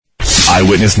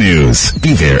Eyewitness News.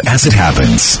 Be there as it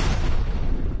happens.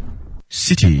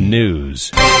 City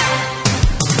News.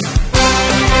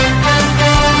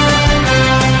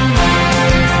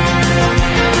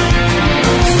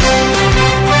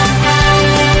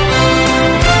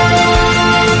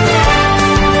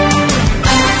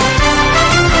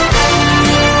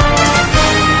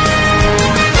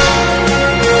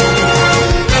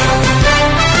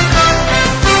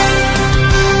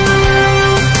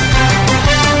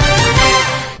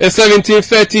 It's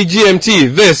 17:30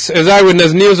 GMT. This is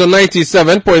Eyewitness News on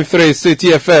 97.3 City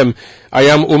FM. I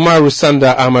am Umaru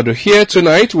Sanda Ahmadu here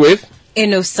tonight with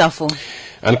Eno Safo.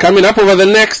 And coming up over the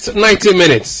next 90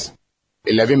 minutes.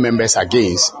 11 members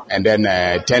against and then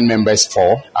 10 members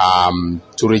for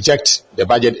to reject the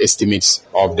budget estimates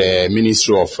of the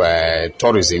Ministry of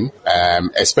Tourism,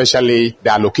 especially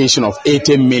the allocation of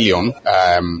 80 million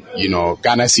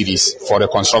Ghana cedis for the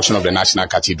construction of the National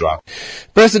Cathedral.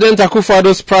 President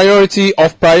Akufo-Addo's priority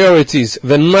of priorities,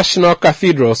 the National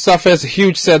Cathedral, suffers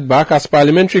huge setback as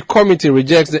Parliamentary Committee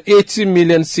rejects the 80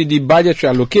 million cedi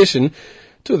budgetary allocation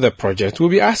to the project. We'll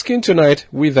be asking tonight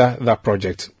whether that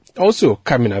project. Also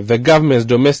coming up, the government's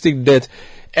domestic debt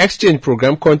exchange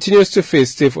program continues to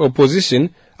face stiff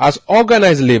opposition as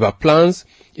organized labor plans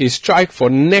a strike for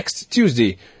next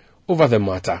Tuesday over the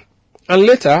matter. And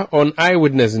later on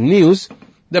Eyewitness News,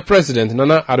 the President,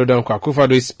 Nana Addo Dankwa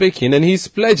Akufo-Addo, is speaking and he's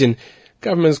pledging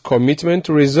government's commitment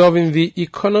to resolving the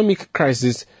economic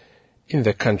crisis in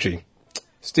the country.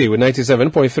 Stay with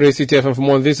 97.3 City FM for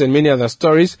more on this and many other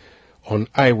stories on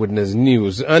Eyewitness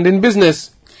News. And in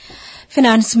business,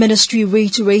 Finance Ministry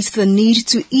reiterates the need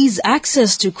to ease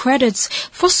access to credits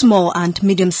for small and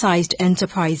medium-sized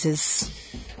enterprises.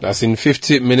 That's in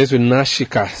 50 minutes with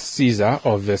Nashika Caesar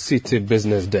of the City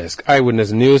Business Desk.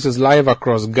 Eyewitness News is live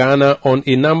across Ghana on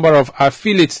a number of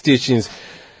affiliate stations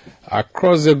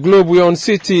across the globe. We're on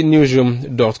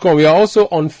citynewsroom.com. We are also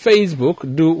on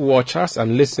Facebook. Do watch us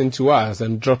and listen to us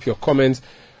and drop your comments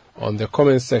on the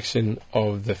comment section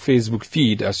of the Facebook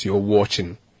feed as you're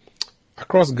watching.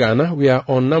 Across Ghana, we are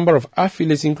on a number of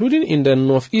affiliates, including in the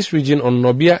Northeast region on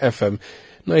Nobia FM,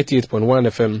 98.1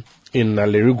 FM in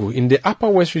Nalerugu, in the Upper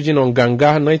West region on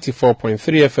Ganga, 94.3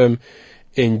 FM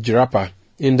in Jirapa,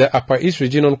 in the Upper East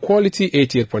region on Quality,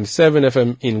 88.7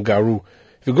 FM in Garu.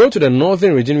 If you go to the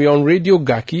Northern region, we are on Radio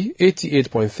Gaki,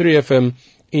 88.3 FM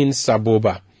in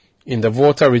Saboba. In the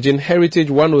Volta region, Heritage,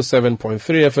 107.3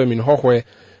 FM in Hohwe,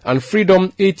 and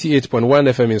Freedom 88.1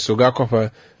 FM in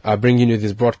Sogakopa are bringing you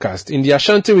this broadcast. In the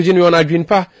Ashanti region, we're on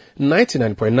Adwinpa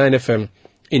 99.9 FM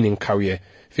in Nkawie.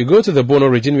 If you go to the Bono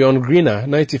region, we're on Greener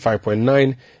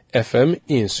 95.9 FM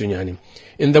in Sunyani.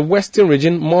 In the Western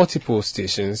region, multiple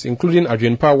stations, including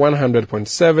Adwinpa 100.7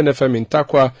 FM in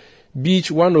Takwa, Beach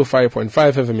 105.5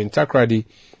 FM in Takrady,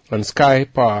 and Sky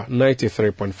Power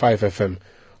 93.5 FM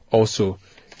also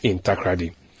in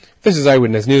Takrady. This is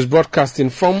Eyewitness News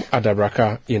broadcasting from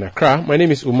Adabraka in Accra. My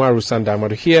name is Umaru Sanda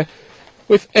Ahmadu here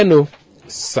with Eno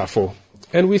Safo.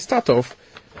 And we start off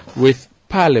with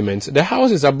Parliament. The House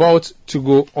is about to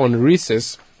go on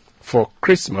recess for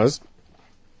Christmas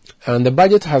and the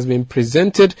budget has been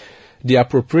presented. The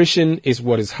appropriation is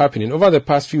what is happening. Over the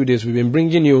past few days, we've been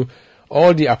bringing you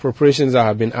all the appropriations that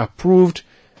have been approved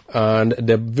and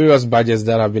the various budgets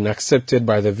that have been accepted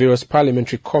by the various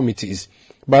parliamentary committees.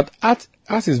 But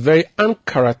as is very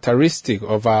uncharacteristic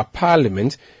of our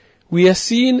parliament, we are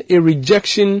seeing a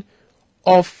rejection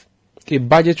of a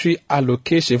budgetary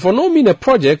allocation for no mean a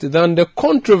project than the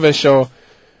controversial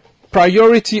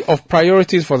priority of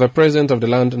priorities for the President of the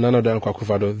land, Nana Addo Dankwa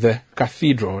Akufo-Addo, the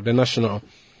cathedral, the National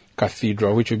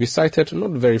Cathedral, which will be sited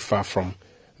not very far from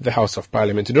the House of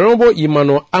Parliament. The Honorable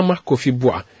Emmanuel Ama Kofi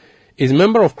Bua is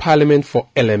Member of Parliament for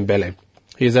Elembele.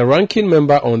 He is a ranking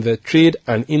member on the Trade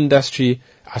and Industry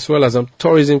as well as a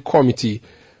Tourism Committee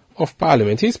of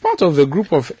Parliament. He's part of the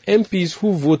group of MPs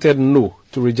who voted no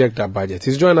to reject that budget.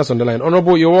 He's joined us on the line.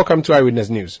 Honorable, you're welcome to Eyewitness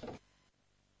News.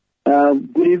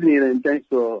 Good evening and thanks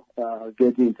for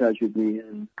getting in touch with me,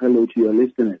 and hello to your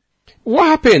listeners. What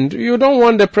happened? You don't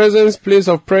want the President's place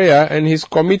of prayer and his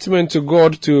commitment to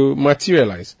God to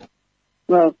materialize?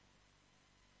 Well,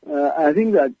 I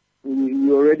think that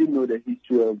you already know the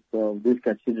history of this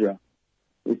cathedral.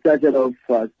 It started off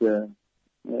as a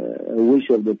wish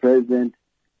of the President,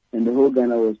 and the whole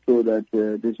Ghana was told that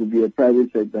this would be a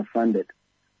private sector funded.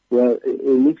 Well, it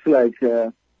looks like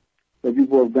the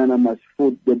people of Ghana must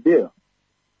foot the bill.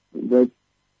 But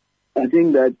I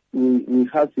think that we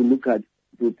have to look at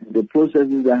the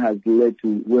processes that has led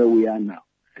to where we are now.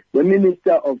 The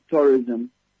Minister of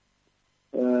Tourism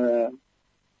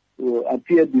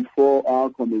appeared before our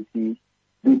committee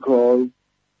because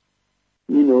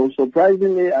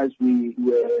surprisingly, as we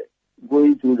were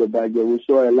going through the budget, we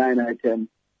saw a line item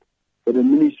for the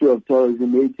Ministry of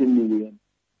Tourism, 18 million,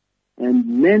 and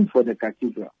meant for the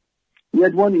cathedral.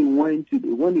 Yet when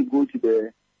you go to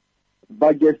the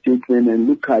budget statement and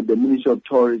look at the Ministry of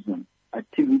Tourism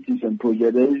activities and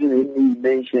projects, there isn't any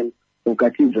mention of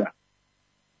cathedral.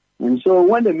 And so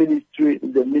when the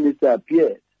minister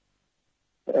appeared,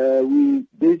 we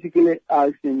basically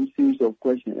asked him a series of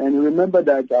questions. And remember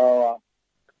that our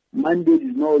mandate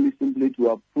is not only simply to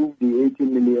approve the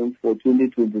 18 million for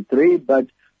 2023, but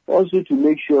also to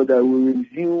make sure that we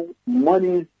review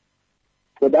monies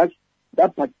for that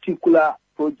particular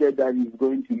project that is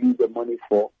going to use the money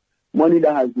for, money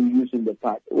that has been used in the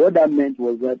past. What that meant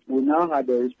was that we now had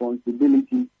the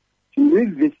responsibility to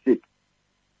revisit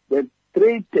the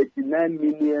 339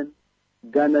 million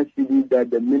Ghana cedis that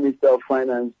the Minister of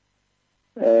Finance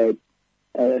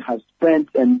has spent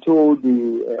and told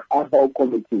the ad hoc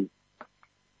committee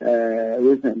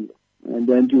recently. And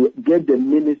then to get the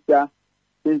minister,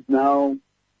 since now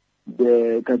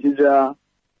the cathedral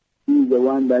is the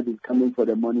one that is coming for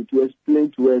the money, to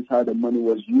explain to us how the money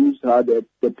was used, how the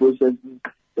process,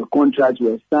 the contracts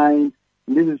were signed.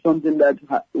 And this is something that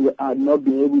we had not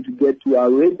been able to get to our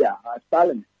radar as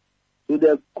Parliament. So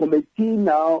the committee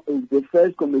now is the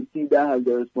first committee that has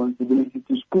the responsibility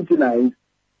to scrutinize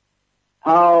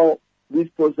how these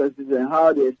processes and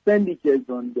how the expenditures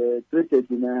on the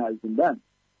 339 has been done.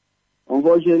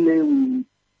 Unfortunately,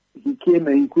 he came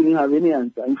and he couldn't have any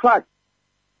answer. In fact,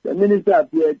 the minister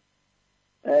appeared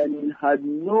and had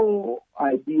no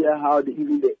idea how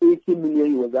even the 80 million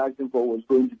he was asking for was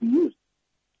going to be used.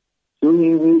 So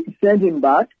we sent him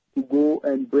back to go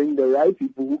and bring the right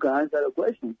people who can answer the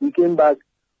questions. He came back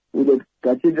with the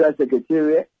cathedral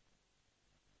secretariat.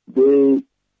 They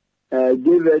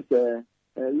gave us a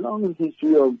long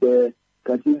history of the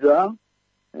cathedral,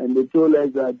 and they told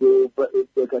us that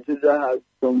the cathedral has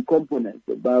some components,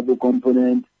 a Bible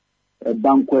component, a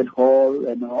banquet hall,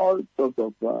 and all sorts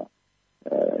of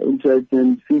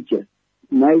interesting features,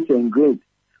 nice and great.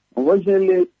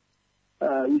 Unfortunately,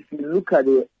 if you look at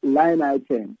the line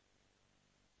items,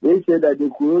 they said that they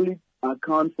could only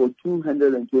account for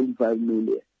 225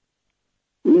 million.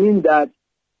 In that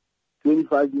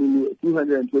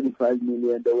 225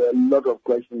 million, there were a lot of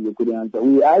questions they couldn't answer.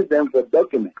 We asked them for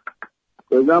documents.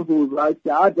 For example, we asked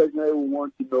our personnel who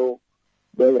want to know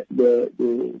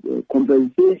the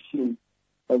compensation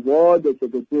of all the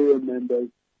secretariat members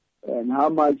and how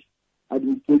much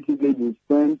administratively they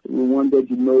spent. We wanted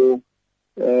to know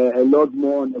a lot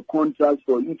more on the contracts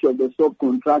for each of the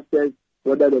subcontractors,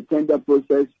 whether the tender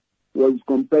process was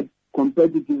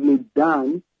competitively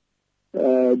done.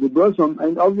 They brought some,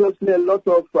 and obviously a lot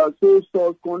of sole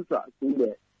source contracts in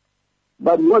there.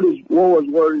 But what was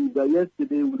worrying is that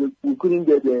yesterday we couldn't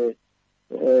get them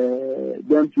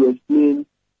to explain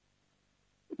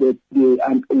the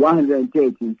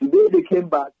 113. Today they came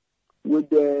back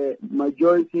with the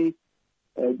majority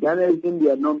garnering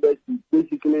their numbers to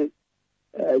basically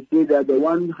say that the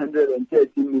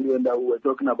 130 million that we were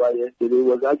talking about yesterday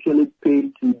was actually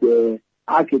paid to the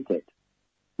architect.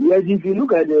 Yes, if you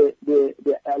look at the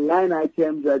line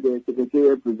items that the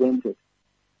Secretariat presented,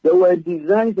 there were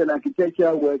designs and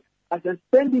architectural work as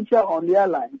expenditure on their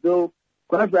line. So,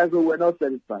 quite frankly, we were not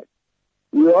satisfied.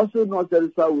 We were also not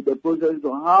satisfied with the process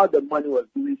on how the money was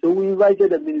given. So we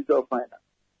invited the Minister of Finance.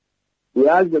 We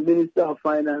asked the Minister of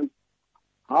Finance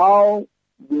how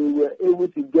they were able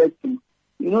to get to.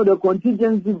 The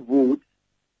contingency vote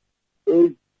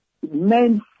is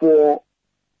meant for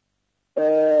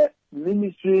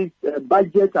ministries'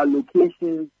 budget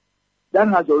allocations that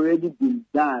has already been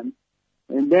done.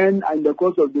 And then in the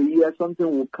course of the year, something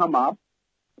will come up.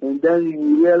 And then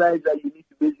you realize that you need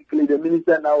to basically, the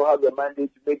minister now will have the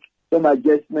mandate to make some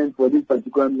adjustment for this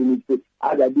particular ministry,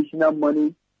 add additional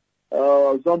money.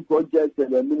 Some projects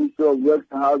and the Ministry of Works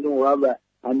and Housing will have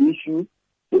an issue.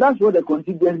 So that's what the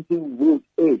contingency vote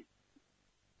is.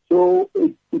 So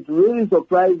it really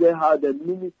surprised them how the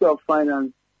Minister of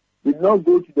Finance did not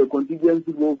go to the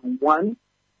contingency vote once,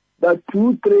 but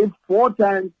 2, 3, 4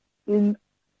 times since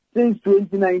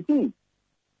 2019.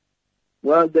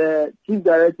 Well, the Chief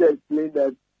Director explained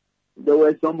that there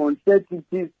were some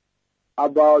uncertainties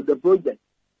about the project,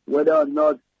 whether or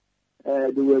not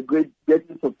they were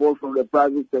getting support from the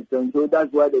private sector, and so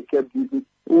that's why they kept using.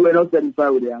 We were not satisfied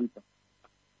with the answer.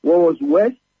 What was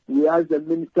worse, we asked the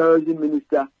tourism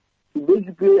minister to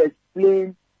basically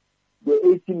explain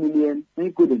the 80 million, and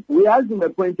he couldn't. We asked him a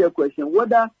pointed question,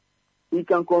 whether he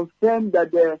can confirm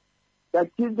that the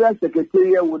Cathedral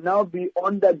Secretariat will now be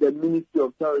under the Ministry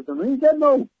of Tourism. And he said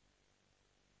no.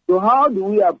 So how do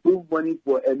we approve money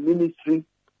for a ministry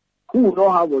who will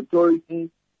not have authority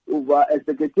over a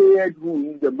secretariat who will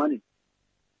use the money?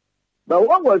 But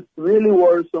what was really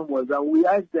worrisome was that we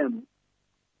asked them,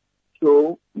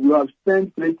 so you have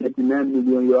spent 339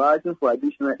 million, you're asking for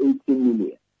additional 18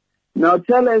 million. Now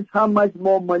tell us how much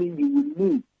more money you will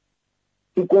need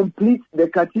to complete the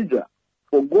cathedral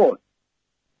for God.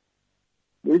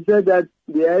 They said that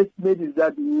the estimate is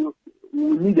that we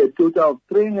will need a total of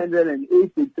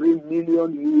 $383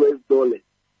 million US.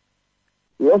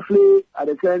 Roughly, at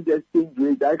the current exchange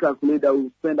rate, I calculate that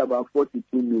we'll spend about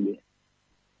 42 million.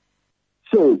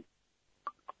 So,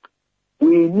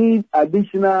 we need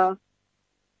additional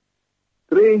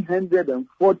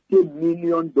 $340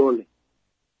 million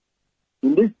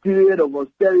in this period of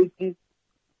austerity,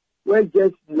 where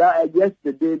just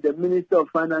yesterday the Minister of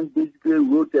Finance basically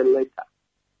wrote a letter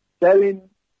telling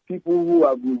people who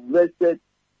have invested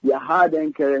their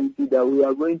hard-earned currency that we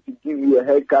are going to give you a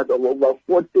haircut of over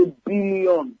 40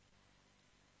 billion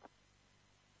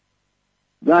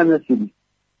Ghana cedis.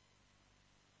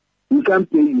 We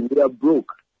can't pay you, we are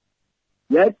broke.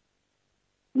 Yet,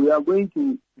 we are going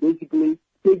to basically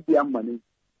take their money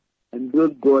and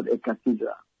build God a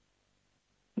cathedral.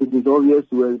 It is obvious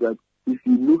well that if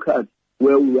you look at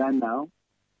where we are now,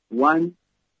 one,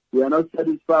 we are not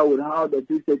satisfied with how the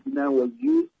 239 was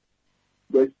used.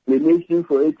 The explanation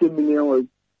for 80 million was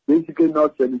basically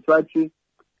not satisfactory.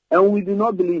 And we do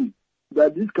not believe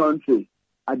that this country,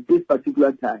 at this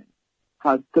particular time,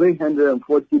 has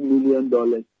 $340 million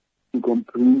to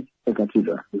complete a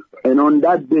cathedral. And on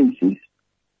that basis,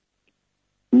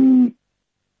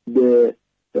 the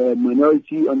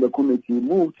minority on the committee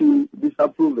moved to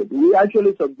disapprove it. We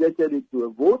actually subjected it to a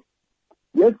vote.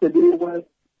 Yesterday, when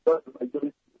the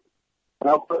majority,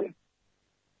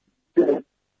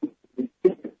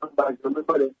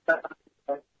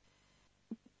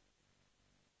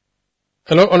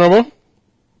 hello, Honorable?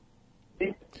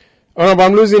 Honorable,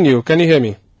 I'm losing you. Can you hear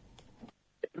me?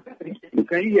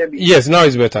 Can you hear me? Yes, now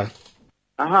it's better.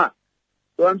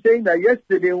 So I'm saying that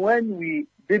yesterday when we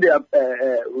did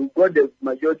we got the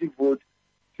majority vote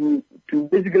to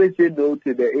basically say no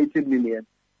to the 80 million,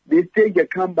 they take a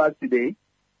comeback today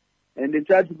and they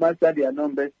try to master their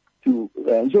numbers to.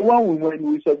 So when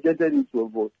we subjected it to a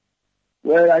vote,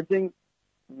 well, I think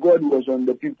God was on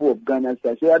the people of Ghana's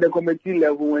side. So at the committee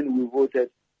level when we voted,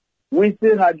 we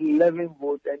still had 11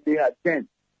 votes and they had 10.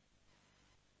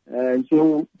 And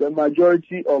so the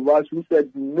majority of us who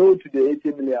said no to the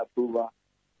 80 million approval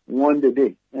won the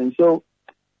day. And so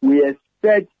we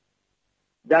expect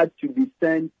that to be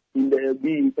sent in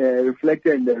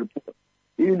reflected in the report.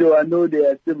 Even though I know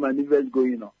there are still maneuvers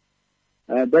going on.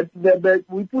 But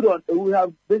we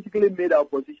have basically made our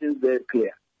positions very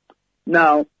clear.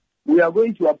 Now, we are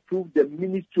going to approve the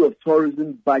Ministry of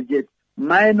Tourism budget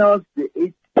minus the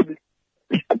 80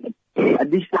 million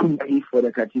additional money for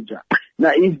the cathedral.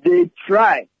 Now, if they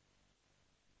try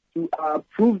to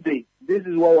approve this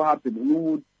is what will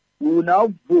happen. We will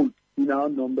now vote in our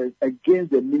numbers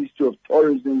against the Ministry of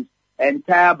Tourism's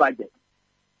entire budget.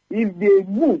 If they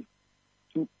move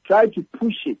to try to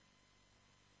push it,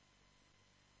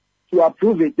 to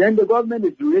approve it, then the government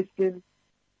is risking,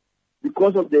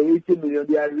 because of the 80 million,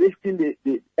 they are risking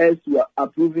the us to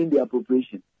approving the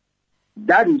appropriation.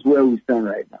 That is where we stand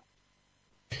right now.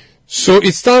 So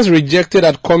it stands rejected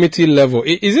at committee level.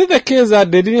 Is it the case that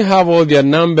they didn't have all their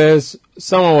numbers?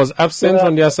 Someone was absent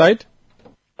on their side?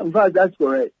 In fact, that's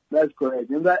correct. That's correct.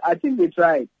 In fact, I think they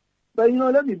tried. But,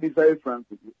 let me be very frank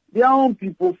with you. Their own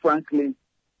people, frankly,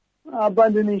 are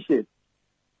abandoning shit.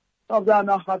 Some of them are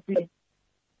not happy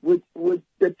with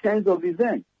the terms of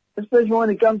events, especially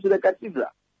when it comes to the cathedral.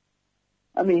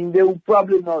 I mean, they will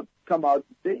probably not come out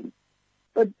to say it.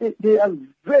 But they are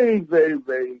very, very,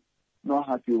 very not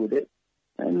happy with it.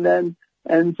 And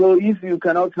so if you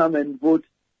cannot come and vote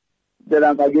that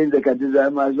I'm against the cathedral, I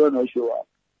might as well not show up.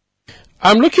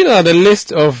 I'm looking at the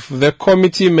list of the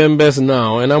committee members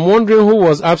now, and I'm wondering who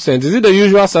was absent. Is it the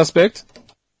usual suspect?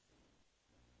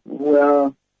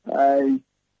 Well, I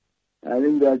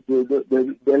think that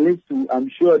the list, I'm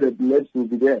sure that the list will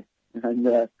be there.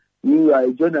 And you are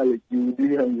a journalist, you will do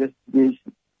your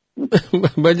investigation.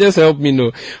 But just help me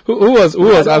know. Who was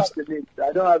absent?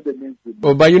 I don't have the names.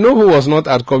 Oh, but you know who was not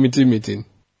at committee meeting?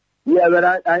 Yeah,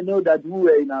 but I know that who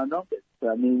were in our numbers.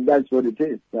 I mean, that's what it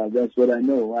is. That's what I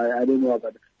know. I don't know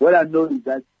about it. What I know is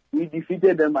that we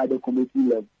defeated them at the committee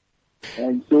level.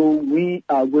 And so we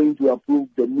are going to approve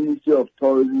the Ministry of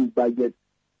Tourism budget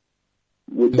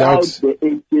without the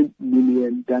 18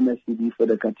 million Ghana cedi for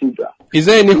the cathedral. Is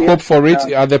there any hope for it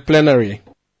at the plenary?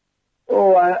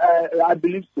 Oh, I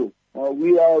believe so.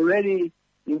 We are already,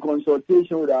 in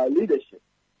consultation with our leadership.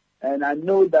 And I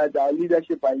know that our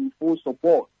leadership are in full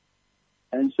support.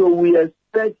 And so we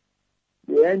expect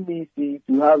the NDC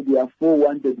to have their full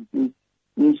 136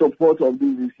 in support of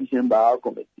this decision by our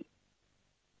committee.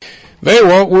 Very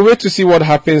well. We'll wait to see what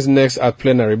happens next at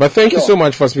plenary. But thank you so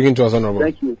much for speaking to us, Honorable.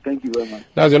 Thank you. Thank you very much.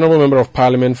 That's the Honorable Member of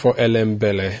Parliament for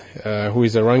Elembele, who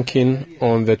is a ranking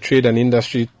on the Trade and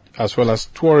Industry as well as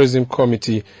Tourism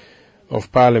Committee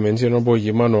of Parliament, Honorable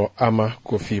Yimano Ama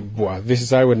Kofi Bua. This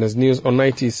is Eyewitness News on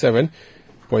 97.3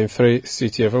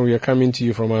 CTFM. We are coming to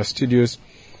you from our studios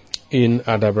in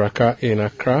Adabraka in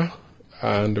Accra,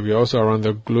 and we are also around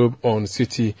the globe on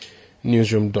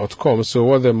citynewsroom.com. So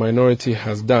what the minority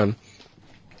has done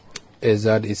is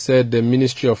that it said the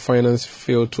Ministry of Finance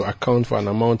failed to account for an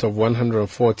amount of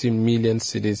 114 million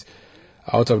cedis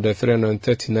out of the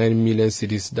 339 million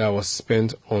cedis that was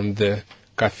spent on the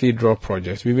cathedral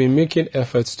project. We've been making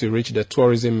efforts to reach the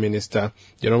tourism minister,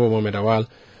 Honorable Mohamed Awal,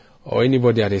 or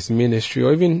anybody at his ministry,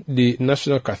 or even the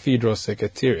National Cathedral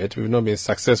Secretariat. We've not been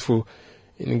successful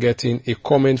in getting a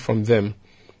comment from them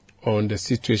on the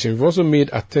situation. We've also made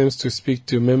attempts to speak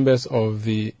to members of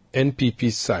the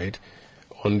NPP side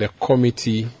on the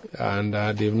committee, and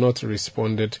they've not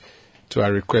responded to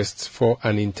our requests for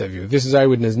an interview. This is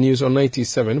Eyewitness News on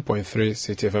 97.3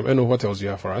 CTFM. And what else do you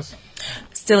have for us?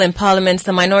 Still in Parliament,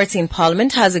 the minority in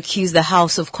Parliament has accused the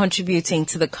House of contributing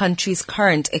to the country's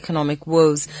current economic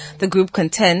woes. The group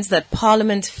contends that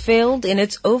Parliament failed in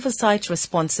its oversight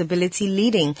responsibility,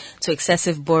 leading to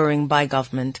excessive borrowing by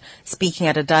government. Speaking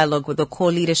at a dialogue with the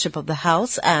core leadership of the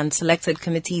House and selected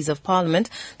committees of Parliament,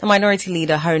 the minority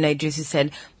leader Haruna Idrisu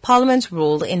said Parliament's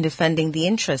role in defending the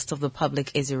interest of the public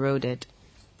is eroded.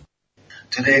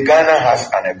 Today, Ghana has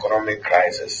an economic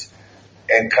crisis,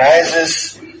 a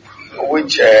crisis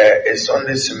which is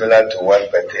only similar to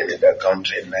what pertained in the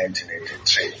country in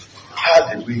 1983.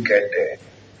 How did we get there?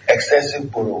 Excessive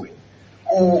borrowing.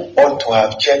 Who ought to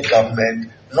have checked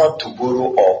government not to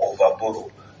borrow or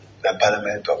over-borrow? The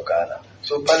Parliament of Ghana.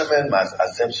 So Parliament must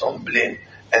accept some blame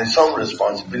and some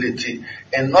responsibility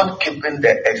in not keeping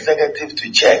the executive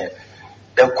to check.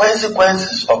 The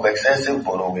consequences of excessive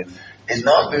borrowing is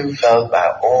now being felt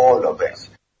by all of us.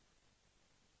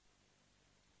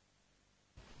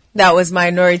 That was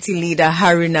Minority Leader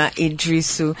Haruna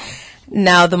Idrisu.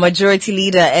 Now, the Majority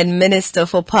Leader and Minister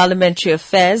for Parliamentary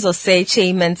Affairs,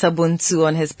 Osei Mensah Buntu,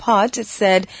 on his part,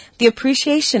 said the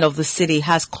appreciation of the cedi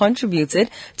has contributed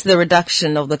to the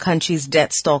reduction of the country's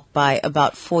debt stock by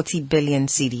about 40 billion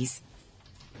cedis.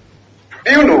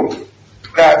 Do you know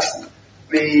that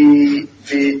the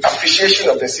appreciation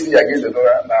of the cedi against the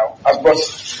dollar now has brought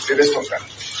the debt stock down?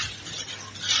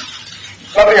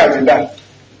 Nothing has been done.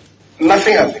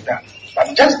 Nothing has been done.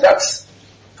 But just that has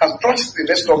brought the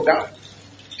debt stock down.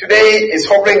 Today it's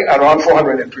hovering around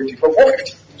 420 from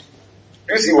 450.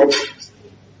 Do you see what it is?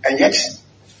 And yet,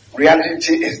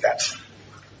 reality is that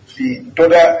the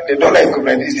dollar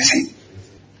equivalent is the same.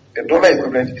 The dollar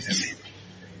equivalent is the same.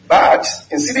 But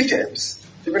in cedi terms,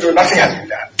 even though nothing has been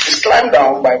done, it's climbed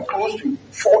down by close to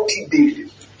 40 billion.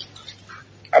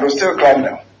 And will still climb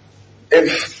down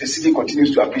if the cedi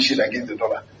continues to appreciate against the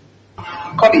dollar.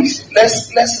 Colleagues,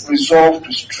 let's resolve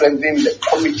to strengthen the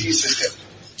committee system.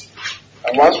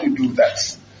 And once we do that,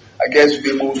 I guess we'll be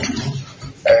able to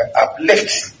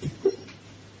uplift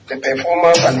the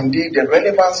performance and indeed the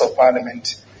relevance of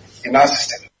Parliament in our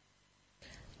system.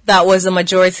 That was the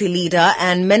Majority Leader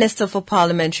and Minister for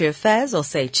Parliamentary Affairs,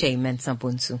 Osei Mensah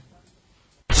Buntu.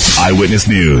 Eyewitness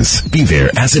News. Be there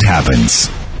as it happens.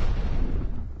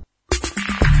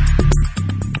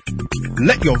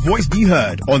 Let your voice be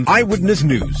heard on Eyewitness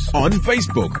News on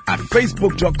Facebook at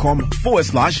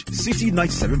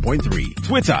facebook.com/city97.3,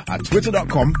 Twitter at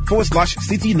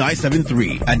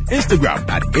twitter.com/city973, and Instagram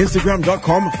at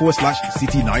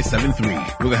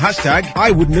instagram.com/city973 with the hashtag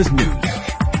Eyewitness News.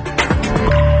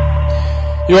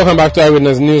 Welcome back to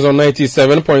Eyewitness News on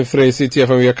 97.3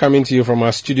 CTFM. We are coming to you from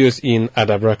our studios in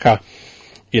Adabraka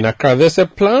in Accra. There's a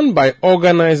plan by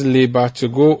organized labor to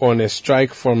go on a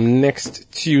strike from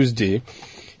next Tuesday.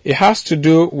 It has to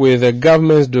do with the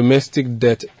government's domestic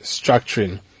debt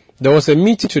structuring. There was a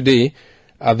meeting today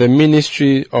at the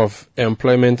Ministry of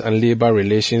Employment and Labor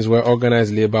Relations where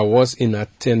organized labor was in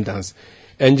attendance.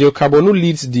 Angel Kabonu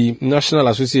leads the National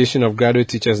Association of Graduate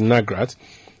Teachers, NAGRAT,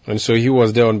 and so he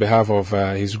was there on behalf of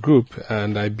his group,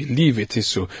 and I believe it is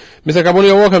so. Mr.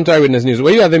 Kabonu, welcome to Eyewitness News.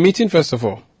 Were you at the meeting, first of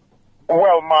all?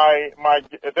 Well, my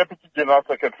Deputy General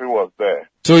Secretary was there.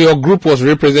 So your group was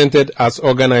represented as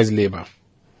organized labor?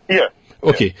 Yes.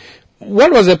 Okay. Yes.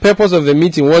 What was the purpose of the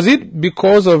meeting? Was it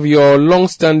because of your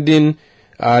long-standing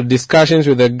discussions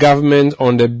with the government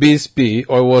on the base pay,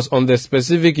 or was on the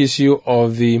specific issue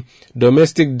of the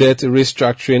domestic debt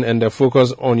restructuring and the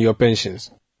focus on your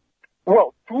pensions?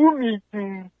 Well, 2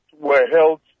 meetings were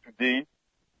held today.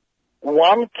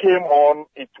 One came on,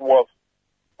 it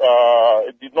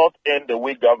did not end the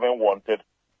way government wanted.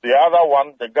 The other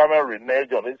one, the government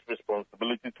reneged on its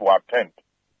responsibility to attend.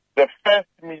 The first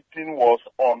meeting was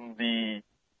on the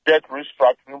debt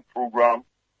restructuring program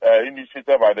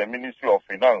initiated by the Ministry of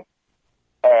Finance.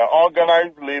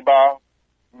 Organized labor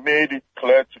made it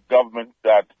clear to government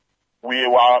that we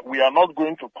are not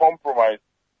going to compromise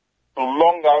so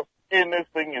long as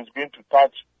anything is going to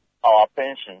touch our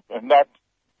pensions, and that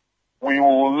we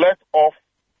will let off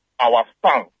our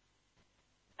stance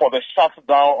for the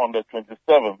shutdown on the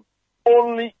 27th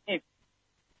only if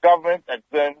government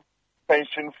exempts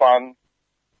pension funds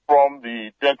from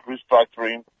the debt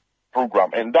restructuring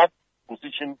program. And that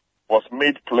position was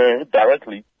made clear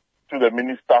directly to the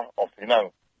Minister of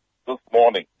Finance this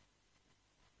morning.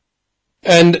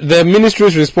 And the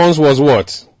ministry's response was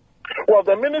what? Well,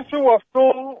 the ministry was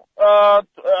still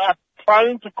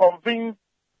trying to convince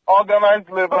organized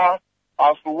labor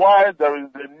as to why there is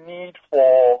a need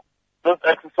for this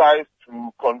exercise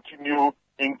to continue,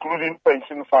 including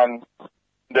pension funds.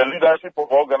 The leadership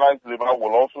of organized labor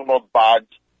will also not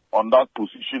budge on that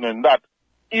position, and that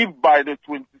if by the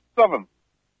 27th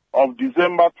of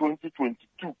December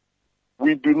 2022,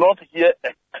 we do not hear a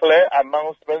clear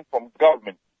announcement from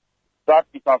government that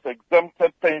it has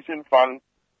exempted pension funds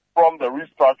from the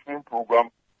restructuring program,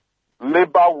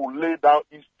 labor will lay down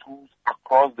its tools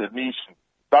across the nation.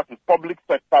 That is public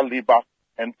sector labor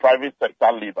and private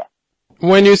sector labor.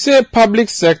 When you say public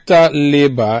sector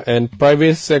labor and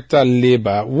private sector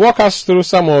labor, walk us through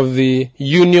some of the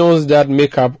unions that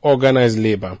make up organized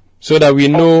labor so that we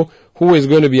know who is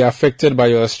going to be affected by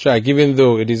your strike, even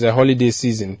though it is a holiday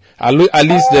season. At least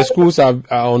the schools are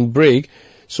on break,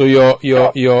 so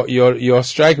your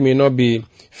strike may not be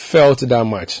felt that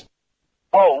much.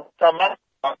 Oh, can I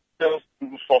just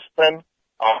suspend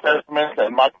assessments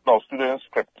and marking of student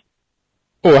script?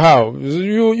 Oh, how?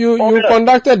 You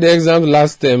conducted the exam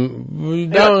last term.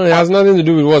 That has nothing to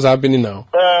do with what's happening now.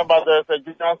 But there's a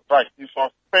general strike. You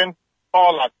suspend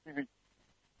all activity.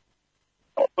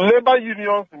 Labor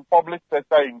unions in public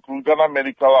sector include Ghana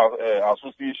Medical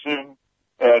Association,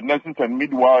 Nurses and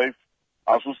Midwives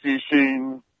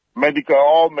Association,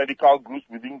 all medical groups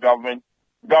within government,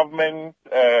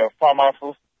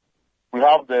 pharmacists. We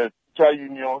have the teacher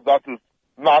unions, that is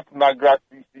NAT, NAGRA,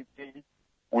 CCT.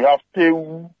 We have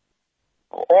TEU.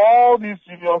 All these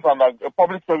unions and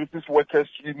Public Services Workers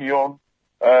Union.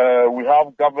 We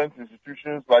have government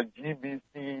institutions like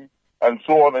GBC and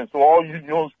so on and so on, all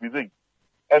unions within.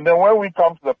 And then when we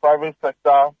come to the private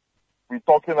sector, we're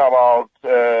talking about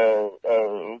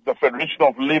the Federation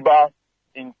of Labor,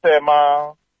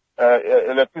 INTEMA,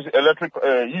 electric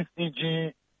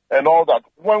ECG, and all that.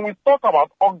 When we talk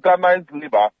about organized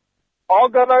labor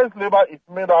is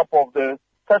made up of the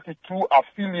 32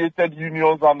 affiliated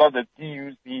unions under the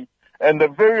TUC and the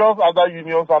various other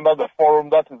unions under the forum,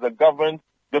 that is the government,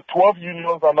 the 12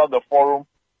 unions under the forum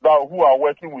who are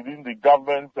working within the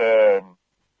government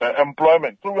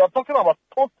employment. So we are talking about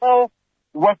total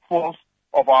workforce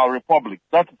of our republic.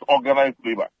 That is organized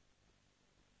labor.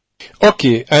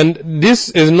 Okay, and this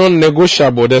is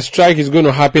non-negotiable. The strike is going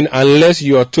to happen unless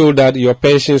you are told that your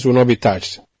pensions will not be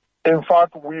touched. In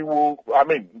fact,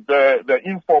 the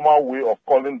informal way of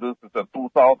calling this is a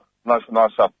total national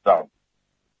shutdown.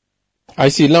 I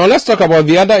see. Now let's talk about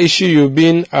the other issue you've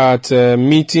been at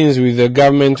meetings with the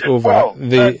government over. Well,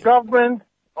 the government,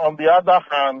 on the other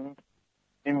hand,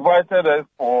 invited us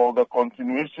for the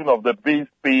continuation of the base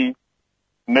pay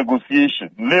negotiation.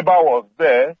 Labor was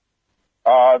there.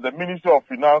 The Ministry of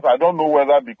Finance, I don't know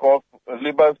whether because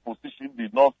Labor's position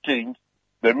did not change,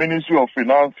 the Ministry of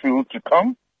Finance failed to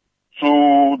come.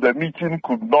 So the meeting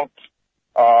could not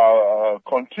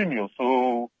continue.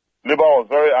 So Labour was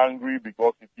very angry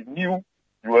because if he knew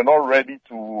you were not ready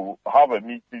to have a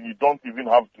meeting, you don't even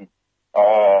have to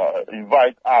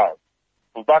invite us.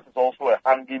 So that is also a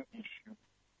hanging issue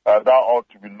that ought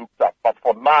to be looked at. But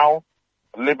for now,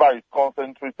 Labour is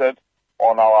concentrated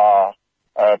on our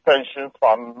pension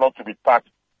fund not to be touched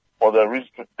for the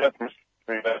debt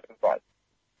restructuring exercise.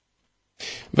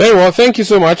 Very well. Thank you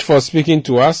so much for speaking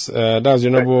to us. That's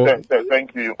Honorable.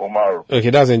 Thank you, Omar.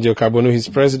 Okay, that's Angel Carbono. He's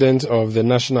president of the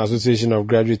National Association of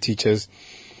Graduate Teachers,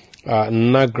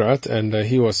 NAGRAT, and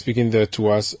he was speaking there to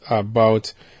us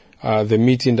about the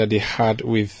meeting that they had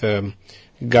with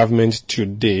government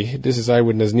today. This is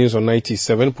Eyewitness News on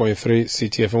 97.3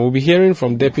 CTF, and we'll be hearing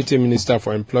from Deputy Minister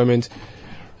for Employment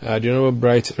the Honorable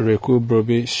Bright Reku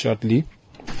Brobe shortly.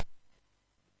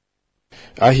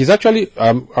 He's actually,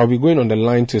 I'll be going on the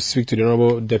line to speak to the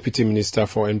Honorable Deputy Minister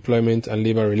for Employment and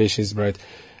Labour Relations, Bright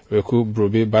Reku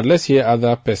Brobe. But let's hear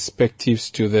other perspectives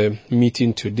to the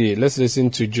meeting today. Let's listen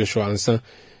to Joshua Ansah.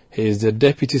 He is the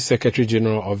Deputy Secretary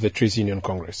General of the Trades Union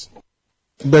Congress.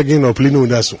 Begging or pleading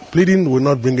with us. Pleading will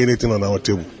not bring anything on our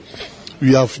table.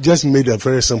 We have just made a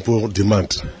very simple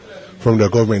demand from the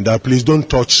government that please don't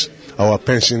touch our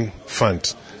pension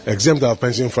fund. Exempt our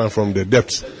pension fund from the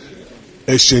debt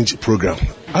exchange program.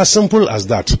 As simple as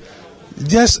that.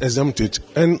 Just exempt it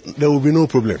and there will be no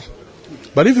problem.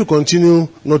 But if you continue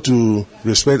not to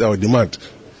respect our demand,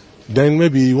 then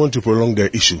maybe you want to prolong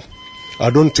the issue. I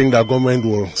don't think that government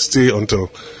will stay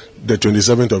until the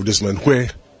 27th of this month where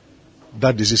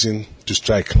that decision to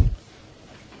strike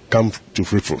come to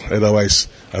fruitful. Otherwise,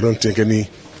 I don't think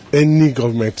any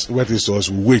government, what is to us,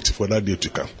 will wait for that day to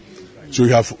come. So we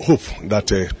have hope that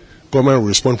government will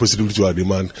respond positively to our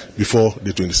demand before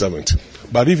the 27th.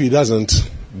 But if it doesn't,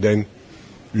 then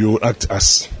we will act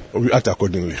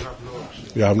accordingly.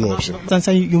 We have no option.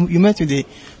 You met with the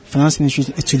Finance Ministry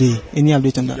today. Any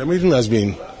update on that? The meeting has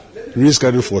been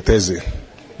rescheduled for Thursday.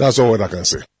 That's all what I can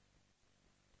say.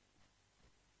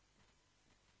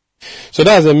 So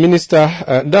that's the Minister,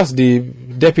 that's the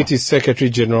Deputy Secretary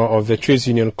General of the Trades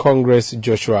Union Congress,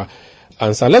 Joshua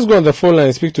Ansah. Let's go on the phone line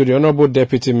and speak to the Honorable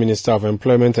Deputy Minister of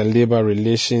Employment and Labour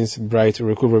Relations, Bright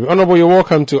Reku Brobe. Honorable, you're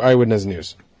welcome to Eyewitness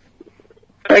News.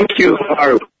 Thank you,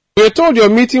 Haru. You were told your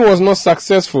meeting was not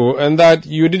successful and that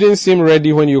you didn't seem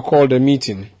ready when you called the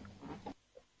meeting.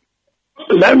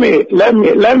 Let me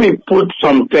put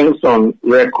some things on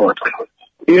record.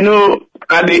 You know,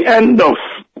 at the end of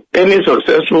any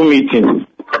successful meeting,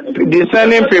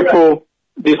 discerning people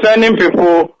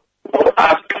will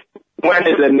ask, when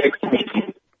is the next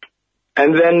meeting?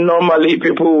 And then normally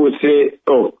people would say,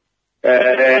 schedule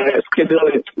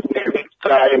it next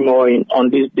time or on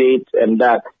this date and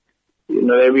that. You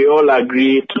know, we all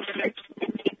agree to flex the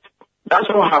date. That's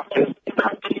what happened in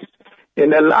our case. In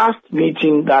the last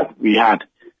meeting that we had,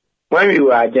 when we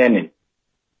were adjourning,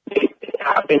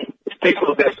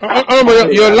 stakeholders.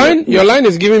 Your line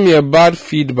is giving me a bad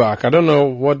feedback. I don't know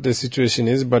what the situation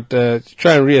is, but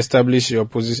try and re-establish your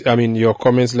position. I mean, your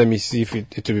comments. Let me see if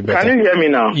it will be better. Can you hear me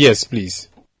now? Yes, please.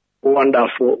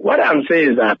 Wonderful. What I'm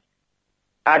saying is that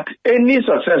at any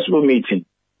successful meeting,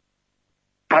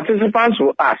 participants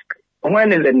will ask,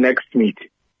 when is the next meeting?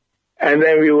 And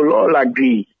then we will all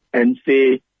agree and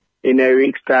say in a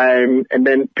week's time, and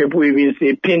then people even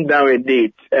say pin down a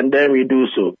date, and then we do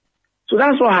so. So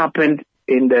that's what happened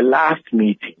in the last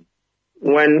meeting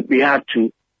when we had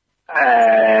to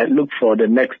look for the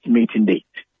next meeting date.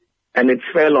 And it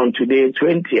fell on today,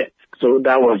 20th. So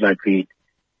that was agreed.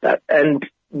 And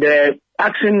the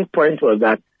action point was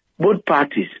that both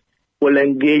parties will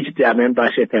engage their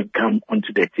membership and come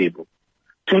onto the table.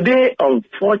 Today,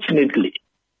 unfortunately,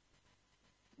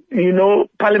 you know,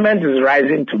 Parliament is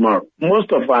rising tomorrow.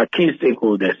 Most of our key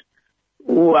stakeholders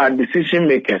who are decision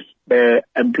makers, the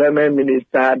employment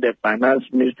minister, the finance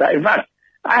minister. In fact,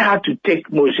 I had to take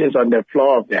motions on the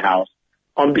floor of the House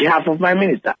on behalf of my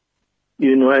minister,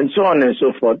 you know, and so on and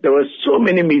so forth. There were so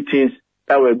many meetings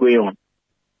that were going on.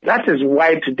 That is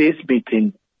why today's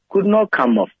meeting could not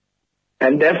come off.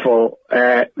 And therefore,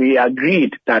 we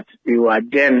agreed that we will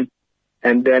adjourn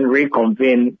and then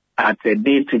reconvene at a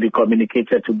date to be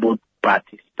communicated to both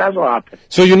parties. That's what happened.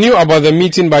 So you knew about the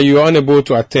meeting, but you were unable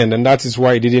to attend, and that is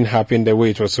why it didn't happen the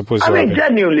way it was supposed to happen.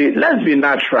 Genuinely, let's be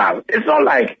natural. It's not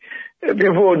like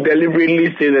people deliberately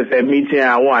say there's a meeting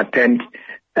I won't attend,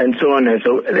 and so on and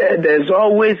so. There's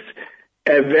always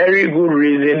a very good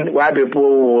reason why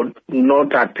people would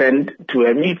not attend to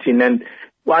a meeting, and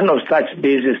one of such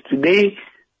days is today,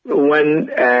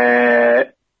 when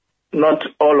not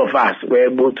all of us were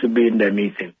able to be in the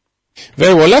meeting.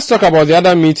 Very well. Let's talk about the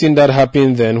other meeting that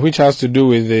happened then, which has to do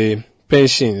with the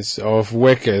pensions of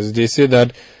workers. They say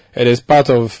that it is part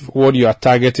of what you are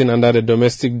targeting under the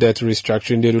domestic debt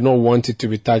restructuring. They do not want it to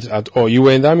be touched at all. You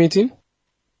were in that meeting?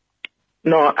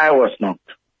 No, I was not.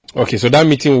 Okay, so that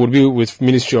meeting would be with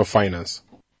Ministry of Finance.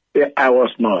 Yeah, I was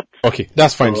not. Okay,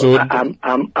 that's fine. So I'm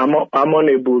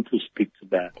unable to speak to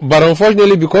that. But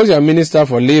unfortunately, because you are Minister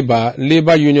for Labour,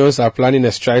 Labour unions are planning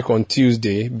a strike on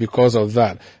Tuesday because of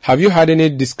that. Have you had any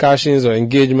discussions or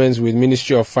engagements with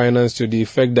Ministry of Finance to the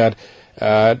effect that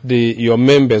your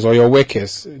members or your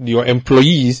workers, your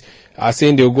employees, are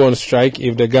saying they'll go on strike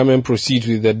if the government proceeds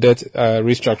with the debt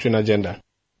restructuring agenda?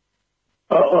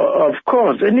 Of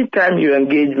course, anytime you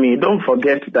engage me, don't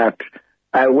forget that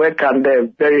I work under a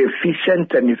very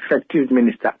efficient and effective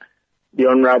minister the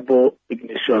Honorable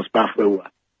Ignatius Bafewa.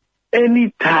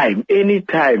 Anytime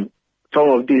some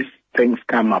of these things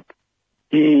come up,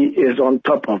 he is on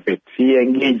top of it. He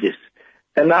engages.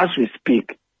 And as we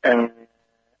speak,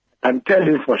 I'm telling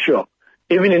you for sure,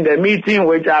 even in the meeting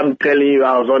which I'm telling you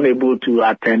I was unable to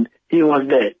attend, he was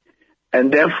there.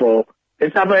 And therefore,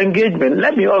 it's about engagement.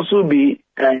 Let me also be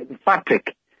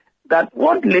emphatic that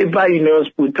what labor unions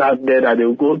put out there that they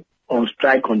will go on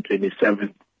strike on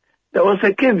 27th, there was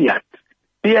a caveat.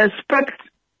 They expect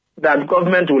that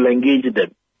government will engage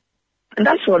them. And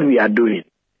that's what we are doing.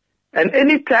 And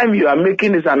anytime you are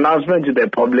making this announcement to the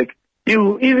public,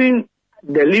 you even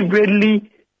deliberately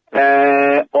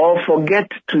or forget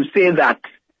to say that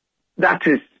that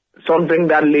is something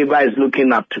that labor is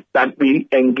looking up to, that we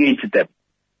engage them.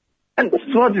 And this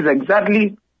is what is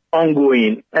exactly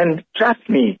ongoing. And trust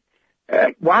me,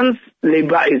 once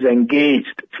labor is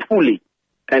engaged fully,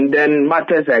 and then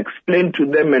matters are explained to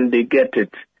them and they get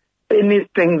it,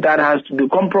 anything that has to do,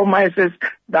 compromises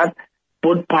that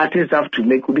both parties have to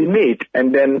make will be made,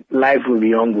 and then life will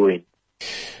be ongoing.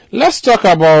 Let's talk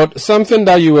about something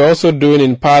that you were also doing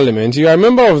in Parliament. You are a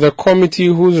member of the committee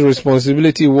whose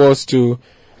responsibility was to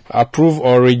approve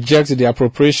or reject the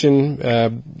appropriation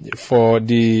for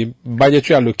the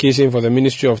budgetary allocation for the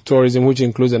Ministry of Tourism, which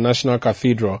includes the National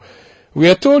Cathedral. We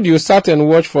are told you sat and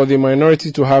watched for the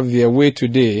minority to have their way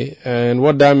today, and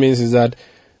what that means is that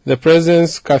the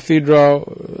President's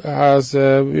Cathedral has,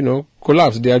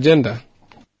 collapsed the agenda.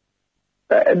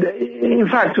 In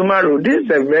fact, Umaru, this is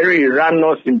a very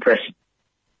erroneous impression.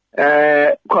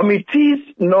 Committees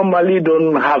normally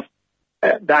don't have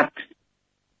that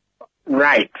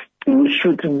right to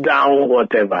shoot down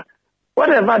whatever.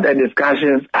 Whatever the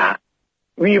discussions are,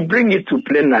 we bring it to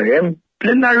plenary, and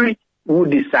plenary will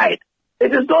decide.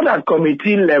 It is not at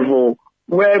committee level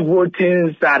where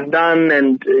votings are done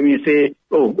and we say,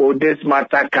 oh, this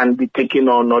matter can be taken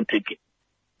or not taken.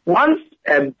 Once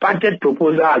a budget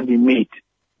proposal has been made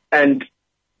and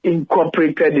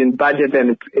incorporated in budget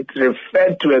and it's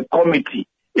referred to a committee,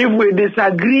 if we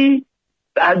disagree,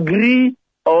 agree,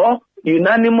 or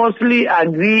unanimously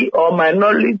agree, or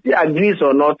minority agrees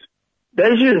or not, the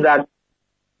issue is that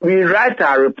we write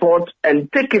our report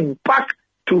and take it back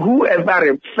to whoever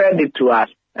referred it to us,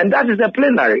 and that is a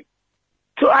plenary.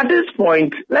 So at this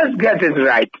point, let's get it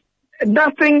right.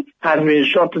 Nothing has been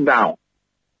shut down.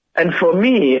 And for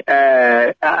me,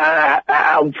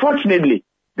 unfortunately,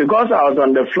 because I was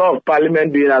on the floor of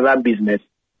Parliament doing other business,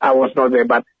 I was not there.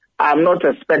 But I'm not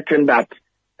expecting that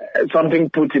something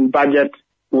put in budget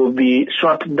will be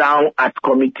shut down at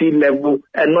committee level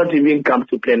and not even come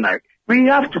to plenary. We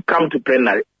have to come to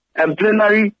plenary, and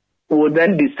plenary will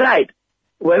then decide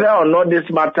whether or not this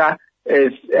matter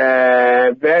is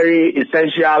very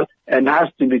essential and has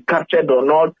to be captured or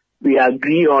not. We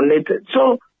agree on it.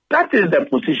 So that is the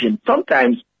position.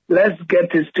 Sometimes, let's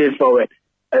get it straightforward.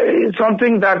 It's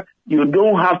something that you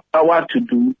don't have power to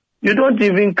do. You don't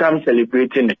even come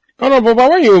celebrating it. No, but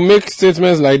when you make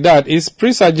statements like that, it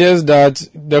presuggests that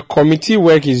the committee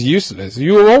work is useless.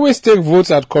 You always take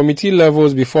votes at committee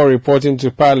levels before reporting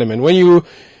to Parliament. When you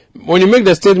make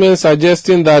the statement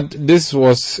suggesting that this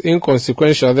was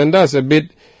inconsequential, then that's a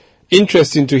bit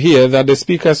interesting to hear that the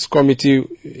Speaker's committee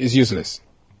is useless.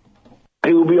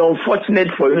 It will be unfortunate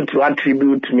for you to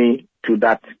attribute me to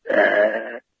that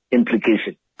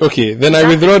implication. Okay, then I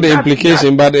withdraw the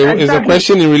implication, but it's a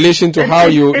question in relation to how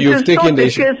you've taken the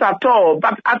issue. It is not the case at all,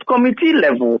 but at committee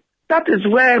level, that is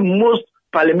where most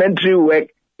parliamentary work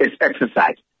is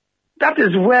exercised. That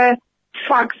is where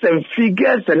facts and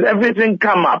figures and everything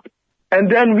come up,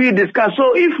 and then we discuss.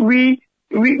 So if we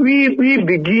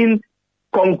begin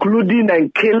concluding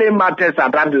and killing matters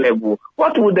at that level,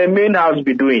 what would the main house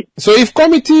be doing? So if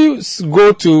committees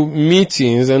go to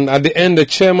meetings and at the end the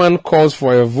chairman calls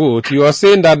for a vote, you are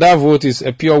saying that vote is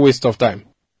a pure waste of time?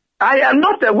 I am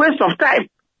not a waste of time.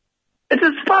 It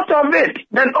is part of it.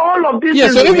 Then all of this.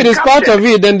 So if it is part of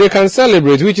it, then they can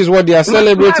celebrate, which is what they are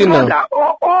celebrating now.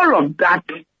 All of that,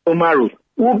 Umaru,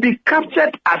 will be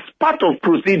captured as part of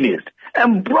proceedings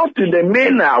and brought to the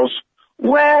main house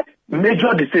where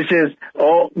major decisions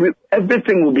or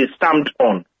everything will be stamped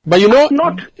on. But you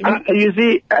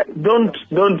see,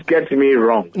 don't get me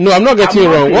wrong. No, I'm not getting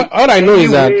you wrong. What I know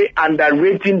is that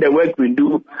underrating the work we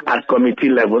do at committee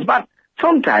levels, but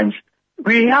sometimes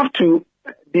we have to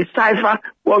decipher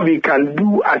what we can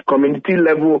do at community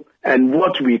level and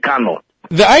what we cannot.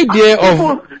 The idea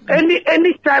of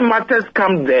any time matters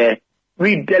come there,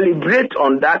 we deliberate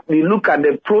on that. We look at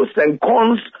the pros and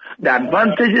cons, the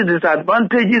advantages,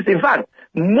 disadvantages. In fact,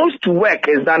 most work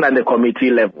is done at the committee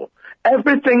level.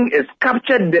 Everything is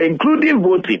captured there, including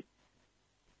voting.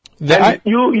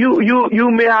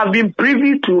 You may have been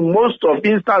privy to most of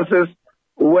instances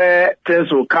where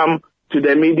things will come to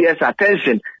the media's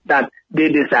attention that they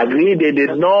disagree, they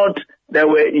did not, they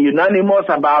were unanimous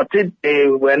about it, they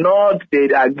were not, they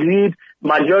agreed,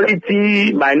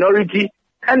 majority, minority.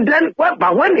 And then,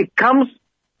 but when it comes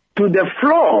to the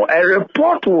floor, a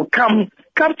report will come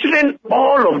capturing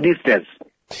all of these things.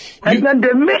 And then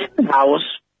the main house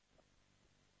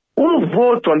will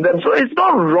vote on them. So it's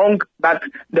not wrong that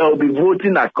they will be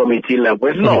voting at committee level.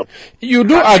 It's not. You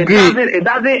do agree. It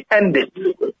doesn't end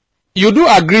it. You do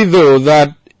agree, though,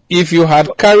 that if you had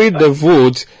carried the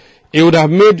vote, it would have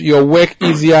made your work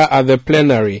easier at the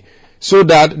plenary, so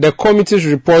that the committee's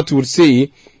report would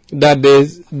say that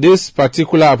this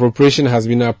particular appropriation has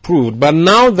been approved. But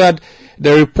now that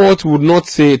the report would not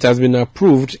say it has been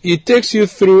approved, it takes you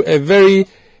through a very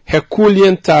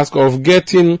Herculean task of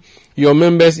getting your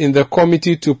members in the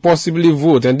committee to possibly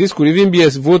vote. And this could even be a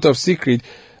vote of secret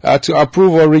to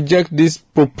approve or reject this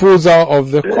proposal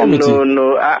of the committee.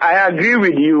 No, I agree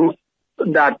with you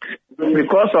that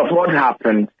because of what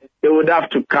happened, they would have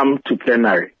to come to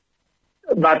plenary.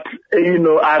 But,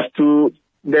 as to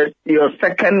your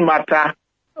second matter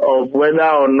of whether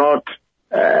or not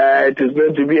it is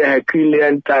going to be a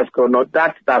Herculean task or not,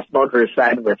 that does not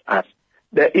reside with us.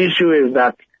 The issue is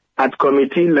that at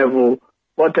committee level,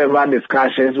 whatever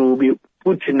discussions will be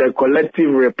put in a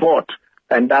collective report,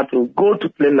 and that will go to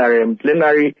plenary, and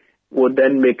plenary will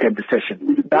then make a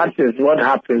decision. That is what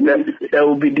happens. There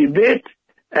will be debate,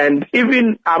 and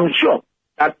even I'm sure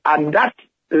that at that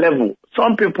level,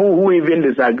 some people who even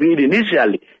disagreed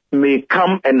initially may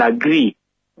come and agree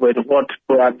with what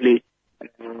probably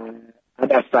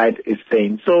other side is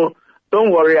saying. So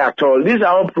don't worry at all. These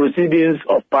are all proceedings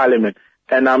of Parliament,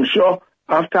 and I'm sure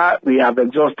after we have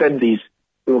exhausted these,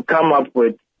 we'll come up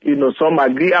with some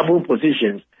agreeable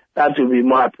positions that will be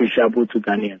more appreciable to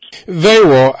Ghanaians. Very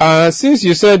well. Since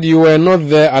you said you were not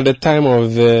there at the time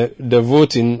of the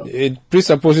voting, it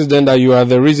presupposes then that you are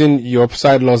the reason your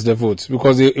side lost the vote,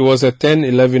 because it was a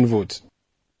 10-11 vote.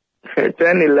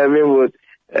 10-11 vote.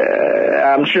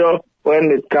 I'm sure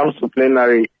when it comes to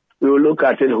plenary, we will look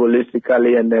at it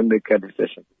holistically and then make a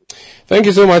decision. Thank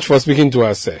you so much for speaking to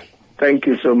us, sir. Thank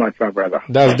you so much, my brother.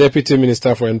 That's Deputy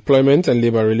Minister for Employment and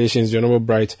Labour Relations, Honorable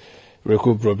Bright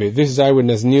Reku-Brobe. This is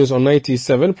Eyewitness News on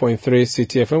 97.3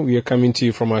 City FM. We are coming to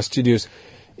you from our studios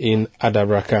in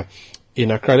Adabraka.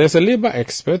 In Accra, there's a labour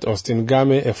expert, Austin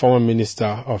Game, a former Minister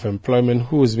of Employment,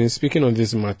 who has been speaking on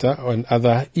this matter and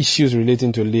other issues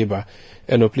relating to labour.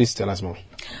 Please tell us more.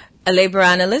 A labour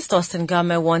analyst, Austin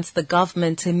Game, wants the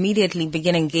government to immediately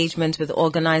begin engagement with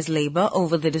organised labour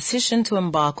over the decision to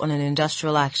embark on an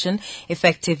industrial action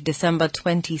effective December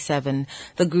 27.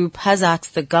 The group has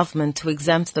asked the government to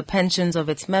exempt the pensions of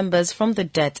its members from the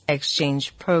debt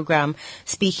exchange programme.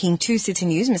 Speaking to City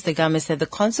News, Mr. Game said the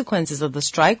consequences of the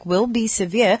strike will be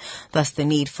severe, thus the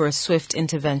need for a swift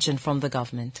intervention from the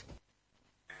government.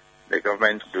 The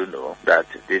government do know that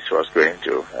this was going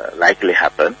to likely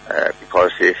happen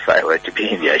because if I were to be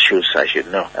in their shoes, I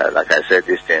should know. Like I said,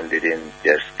 this thing didn't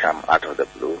just come out of the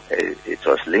blue. It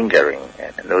was lingering,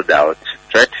 and no doubt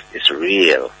threat is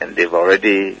real. And they've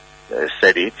already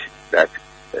said it, that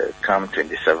come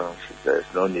 27th, there's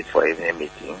no need for any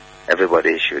meeting.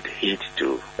 Everybody should heed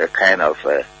to the kind of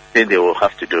thing they will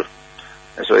have to do.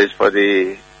 And so it's for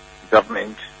the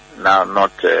government now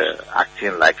not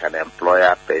acting like an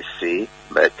employer per se,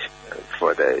 but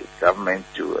for the government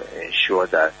to ensure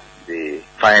that they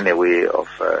find a way of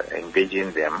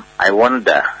engaging them. I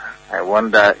wonder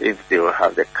if they will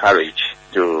have the courage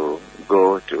to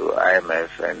go to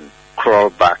IMF and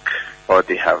crawl back what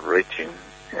they have written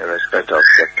in respect of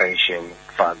the pension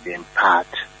fund being part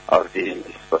of the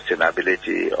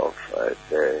sustainability of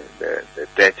the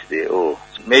debt they owe.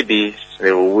 Maybe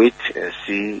they will wait and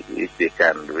see if they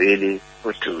can really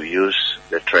put to use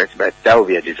the threat, but that would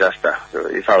be a disaster. So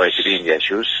if I were to be in their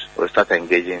shoes, we'll start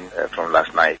engaging from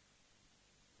last night.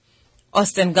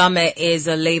 Austin Game is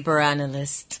a labour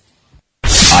analyst.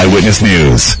 Eyewitness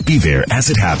News. Be there as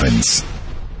it happens.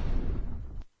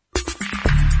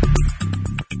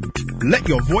 Let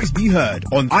your voice be heard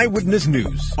on Eyewitness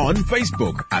News on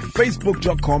Facebook at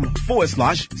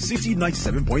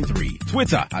facebook.com/City97.3,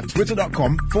 Twitter at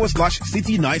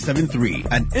twitter.com/City973,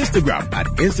 and Instagram at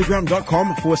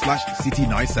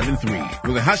instagram.com/City973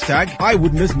 with the hashtag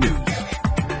Eyewitness News.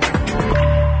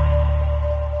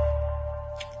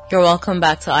 You're welcome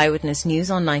back to Eyewitness News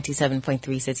on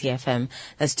 97.3 City FM.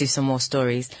 Let's do some more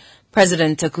stories.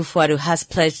 President Akufo-Addo has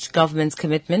pledged government's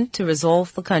commitment to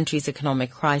resolve the country's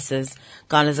economic crisis.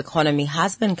 Ghana's economy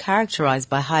has been characterized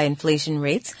by high inflation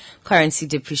rates, currency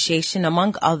depreciation,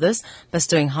 among others,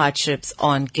 bestowing hardships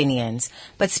on Guineans.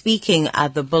 But speaking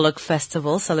at the Bullock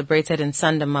Festival celebrated in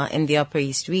Sandama in the Upper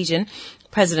East region,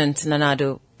 President Nana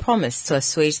Addo promised to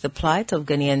assuage the plight of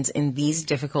Ghanaians in these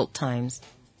difficult times.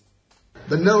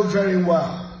 But know very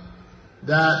well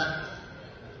that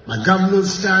my government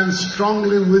stands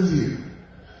strongly with you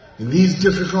in these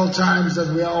difficult times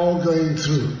that we are all going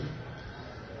through.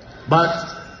 But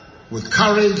with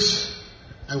courage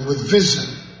and with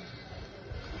vision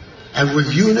and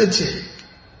with unity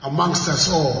amongst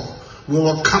us all, we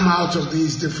will come out of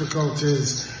these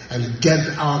difficulties and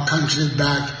get our country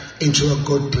back into a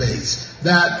good place.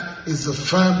 That is the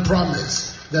firm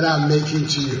promise that I'm making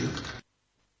to you.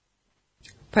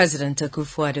 President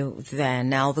Akufo-Addo there.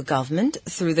 Now the government,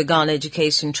 through the Ghana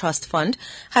Education Trust Fund,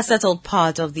 has settled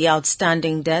part of the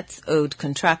outstanding debts owed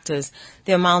contractors,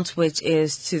 the amount, which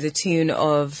is to the tune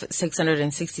of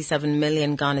 667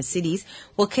 million Ghana cedis,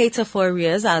 will cater for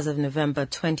arrears as of November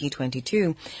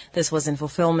 2022. This was in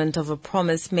fulfillment of a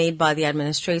promise made by the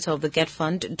administrator of the GET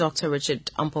Fund, Dr. Richard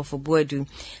Ampofo-Boadu.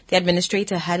 The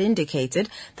administrator had indicated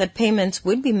that payments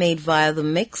would be made via the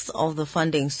mix of the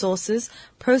funding sources,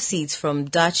 proceeds from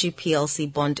Dachi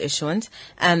PLC bond issuance,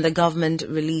 and the government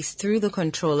released through the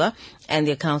controller and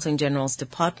the Accounting General's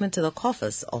Department to the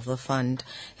coffers of the fund.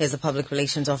 Here's the Public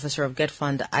Relations Officer of GET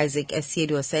Fund, Isaac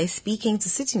Essiedu, speaking to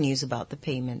City News about the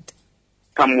payment.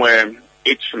 Somewhere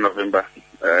 8th November,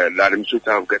 the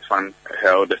administrator of GET Fund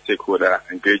held a stakeholder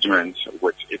engagement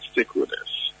with its stakeholders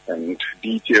and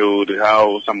detailed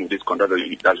how some of these contractors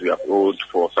that we have owed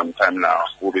for some time now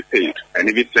will be paid. And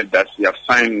even said that we have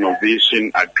signed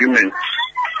innovation agreements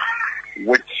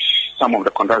with some of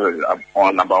the contractors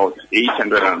on about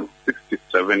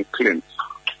 867 claims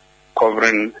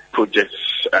covering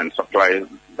projects and supplies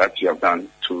that we have done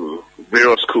to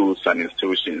various schools and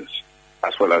institutions,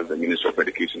 as well as the Ministry of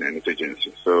Education and its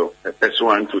agencies. So,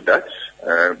 pursuant to that,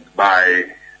 by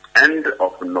end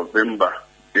of November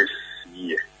this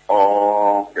year,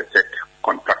 all the tech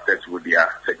contractors with their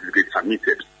certificates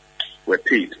submitted were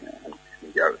paid.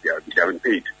 They have been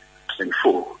paid in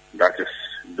full. That is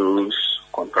those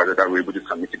contractors that were able to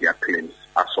submit their claims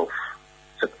as of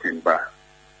September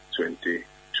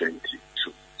 2022.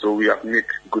 So we have made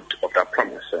good of that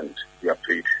promise and we have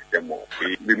paid them all.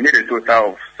 We made a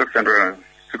total of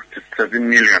 667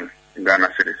 million in Ghana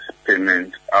cedis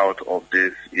payment out of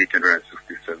these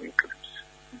 867 claims.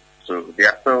 So there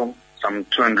are still some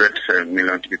 200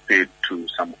 million to be paid to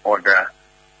some other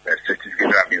certificates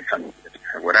that have been submitted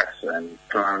with us, and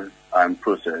plan and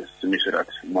process to make sure that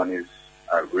monies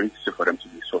are raised for them to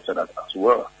be sorted out as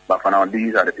well. But for now,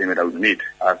 these are the payments that we made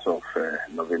as of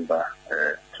November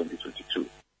 2022.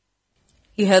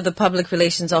 You heard the Public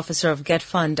Relations Officer of GET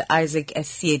Fund, Isaac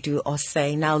Essiedu.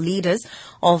 Now, leaders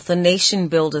of the Nation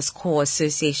Builders Corps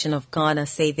Association of Ghana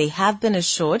say they have been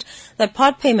assured that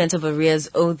part payment of arrears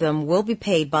owed them will be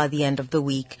paid by the end of the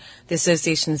week. The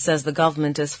association says the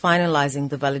government is finalizing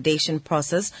the validation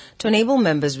process to enable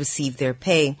members receive their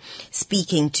pay.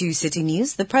 Speaking to City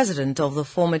News, the president of the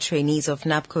former trainees of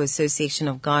NABCO Association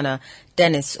of Ghana,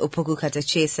 Dennis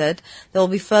Opoku-Katache, said there will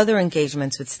be further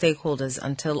engagements with stakeholders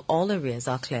until all arrears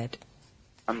are cleared.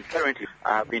 Currently,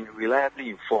 I've been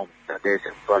reliably informed that there's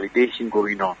a validation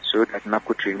going on so that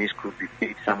NABCO trainees could be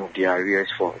paid some of their arrears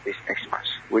for this next month,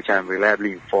 which I'm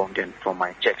reliably informed, and from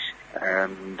my checks,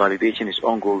 validation is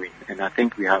ongoing, and I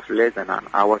think we have less than an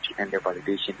hour to end the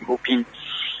validation, hoping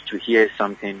to hear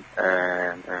something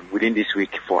within this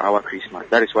week for our Christmas.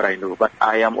 That is what I know. But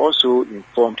I am also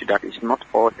informed that it's not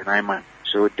all the 9 months.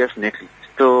 So definitely,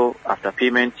 still after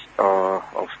payment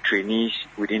of trainees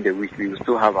within the week, we will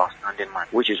still have outstanding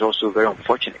month, which is also very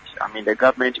unfortunate. I mean, the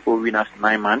government owing us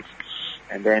 9 months,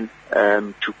 and then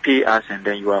to pay us, and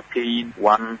then you are paying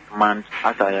 1 month,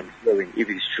 as I am hearing, if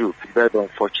it's true. It's very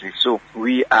unfortunate. So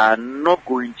we are not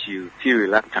going to feel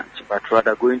reluctant, but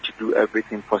rather going to do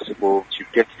everything possible to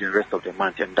get the rest of the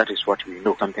month, and that is what we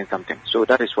know, something. So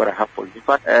that is what I have for you.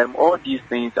 But all these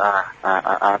things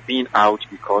are being out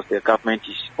because the government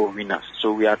is owing us.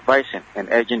 So we are advising and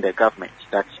urging the government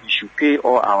that we should pay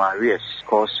all our arrears,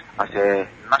 because as a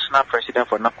national president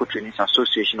for NABCO Trainees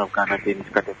Association of Ghana, Dennis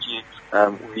Katache,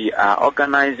 we are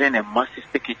organizing a massive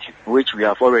picketing, which we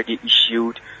have already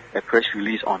issued a press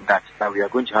release on that we are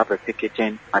going to have a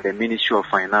picketing at the Ministry of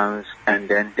Finance and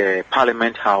then the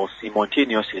Parliament House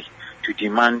simultaneously to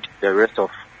demand the rest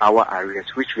of our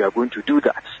arrears, which we are going to do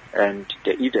that. And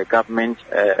if the government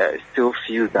still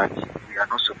feels that we are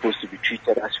not supposed to be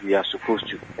treated as we are supposed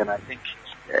to, then I think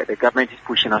the government is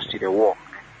pushing us to the wall.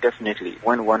 Definitely,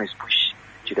 when one is pushed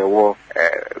to the wall,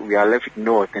 we are left with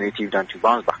no alternative than to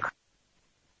bounce back.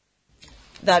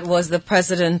 That was the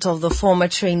president of the former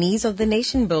trainees of the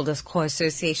Nation Builders Corps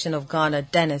Association of Ghana,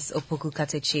 Dennis Opoku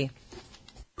Katechi.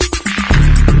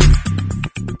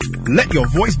 Let your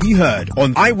voice be heard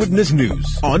on Eyewitness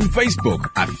News on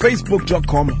Facebook at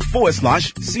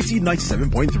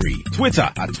facebook.com/City97.3, Twitter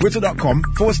at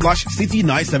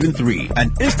twitter.com/City973,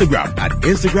 and Instagram at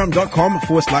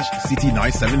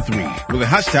instagram.com/City973 with the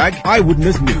hashtag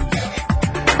Eyewitness News.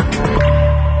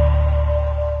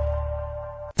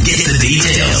 Get the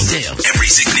details. Every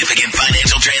significant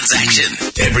financial transaction,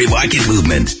 every market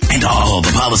movement, and all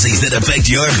the policies that affect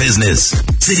your business.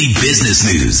 City Business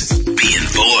News. Be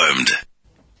informed.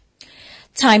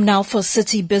 Time now for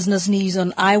City Business News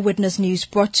on Eyewitness News,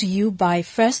 brought to you by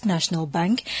First National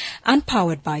Bank and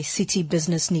powered by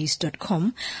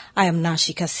citybusinessnews.com. I am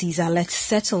Nashika Caesar. Let's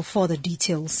settle for the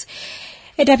details.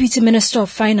 A Deputy Minister of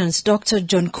Finance, Dr.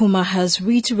 John Kumah, has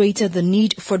reiterated the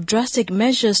need for drastic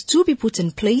measures to be put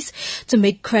in place to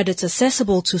make credit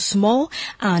accessible to small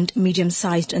and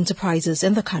medium-sized enterprises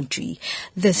in the country.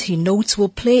 This, he notes, will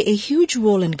play a huge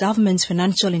role in government's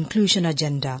financial inclusion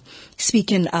agenda.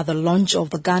 Speaking at the launch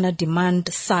of the Ghana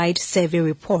Demand Side Survey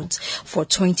Report for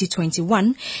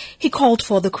 2021, he called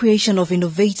for the creation of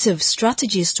innovative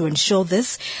strategies to ensure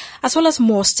this, as well as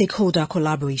more stakeholder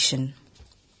collaboration.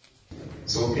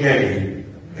 So clearly,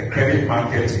 the credit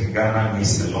market in Ghana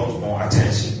needs a lot more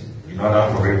attention in order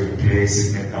for it to play a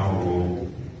significant role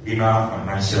in our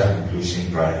financial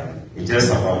inclusion drive. With just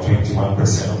about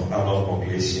 21% of adult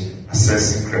population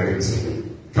accessing credit,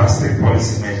 drastic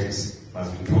policy measures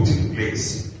must be put in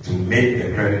place to make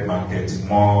the credit market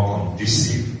more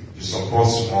conducive to support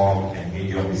small and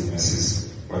medium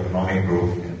businesses for economic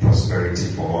growth and prosperity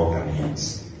for all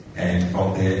Ghanaians. And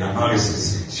from the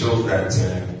analysis, it shows that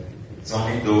it's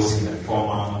only those in the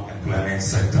formal employment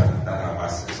sector that have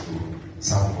access to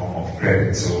some form of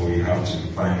credit. So we have to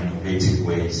find innovative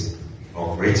ways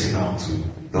of reaching out to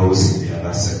those in the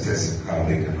other sectors and how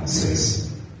they can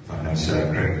access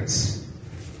financial credits.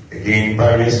 Again,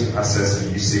 barriers to access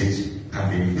and usage can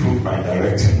be improved by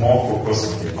directing more focus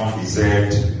on the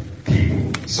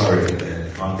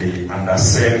on the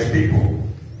underserved people.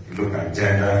 You look at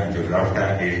gender and geographical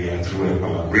area through a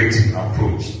collaborative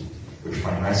approach with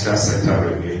financial sector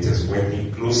regulators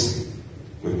working closely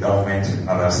with government and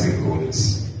other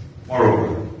stakeholders.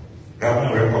 Moreover,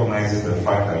 government recognizes the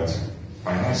fact that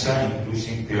financial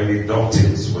inclusion clearly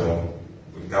dovetails well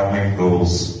with government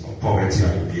goals of poverty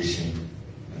alleviation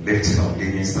and lifting of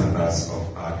living standards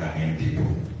of our Ghanaian people.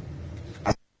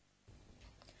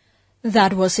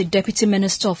 That was a Deputy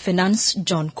Minister of Finance,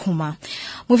 John Kumah.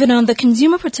 Moving on, the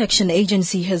Consumer Protection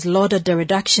Agency has lauded the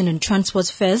reduction in transport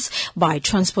fares by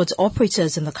transport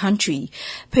operators in the country.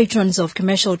 Patrons of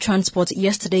commercial transport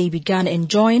yesterday began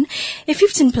enjoying a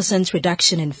 15%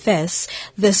 reduction in fares.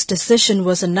 This decision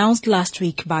was announced last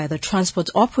week by the transport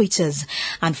operators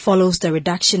and follows the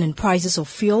reduction in prices of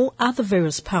fuel at the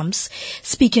various pumps.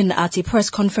 Speaking at a press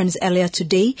conference earlier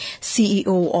today,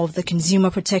 CEO of the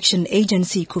Consumer Protection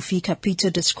Agency, Kofi Peter,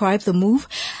 described the move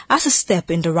as a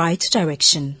step in the right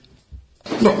direction.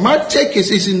 No, my take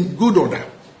is in good order.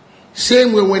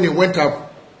 Same way when it went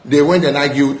up, they went and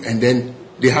argued and then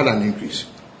they had an increase.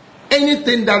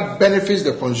 Anything that benefits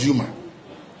the consumer,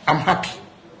 I'm happy.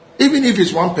 Even if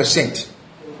it's 1%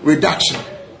 reduction,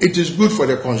 it is good for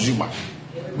the consumer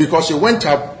because it went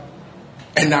up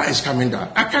and now it's coming down.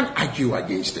 I can't argue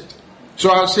against it.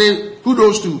 So I'll say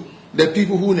kudos to the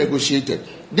people who negotiated.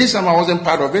 This time I wasn't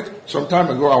part of it. Some time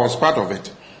ago I was part of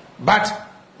it. But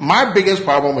my biggest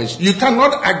problem is you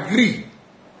cannot agree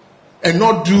and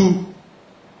not do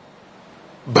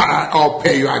buy or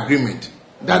pay your agreement.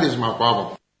 That is my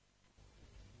problem.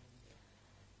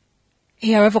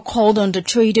 He, however, called on the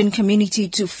trading community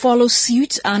to follow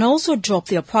suit and also drop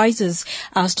their prices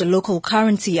as the local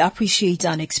currency appreciates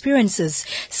and experiences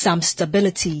some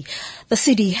stability. The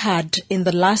cedi had in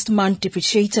the last month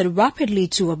depreciated rapidly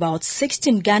to about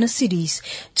 16 Ghana cedis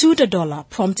to the dollar,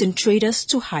 prompting traders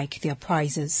to hike their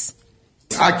prices.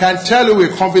 I can tell you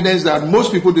with confidence that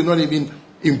most people do not even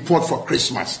import for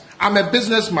Christmas. I'm a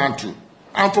businessman too.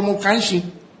 I'm from Okanshi,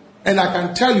 and I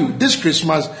can tell you this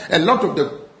Christmas a lot of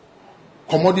the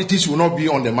commodities will not be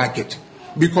on the market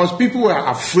because people were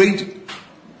afraid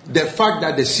the fact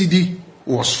that the cedi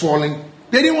was falling.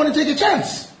 They didn't want to take a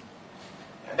chance.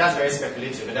 That's very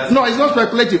speculative. No, it's not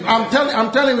speculative.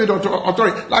 I'm telling you with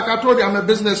authority. Like I told you, I'm a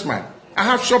businessman. I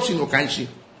have shops in Okanshi.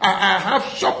 I have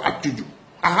shop at Tuju.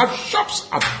 I have shops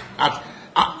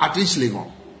at East Legon.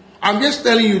 I'm just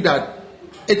telling you that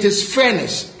it is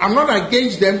fairness. I'm not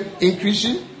against them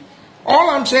increasing. All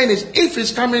I'm saying is, if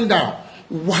it's coming down,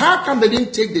 how come they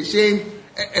didn't take the same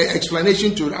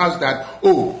explanation to us that,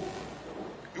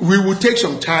 we will take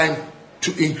some time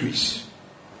to increase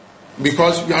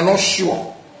because we are not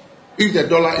sure if the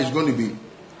dollar is going to be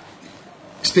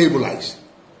stabilized.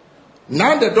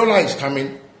 Now the dollar is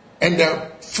coming and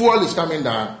the fuel is coming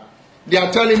down. They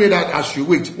are telling me that I should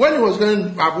wait. When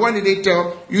did they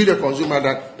tell you, the consumer,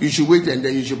 that you should wait and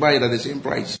then you should buy it at the same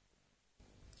price?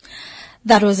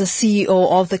 That was the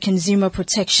CEO of the Consumer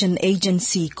Protection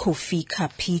Agency, Kofi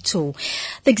Kapito.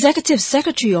 The Executive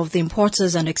Secretary of the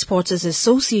Importers and Exporters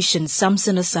Association,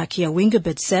 Samson Asakia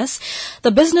Wingabit, says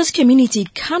the business community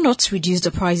cannot reduce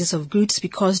the prices of goods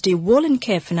because they will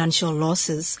incur financial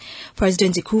losses.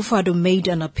 President Akufo-Addo made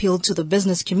an appeal to the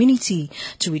business community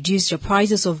to reduce the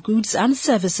prices of goods and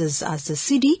services as the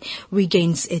city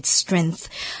regains its strength.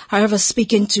 However,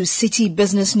 speaking to City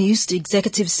Business News, the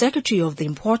Executive Secretary of the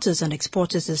Importers and Exporters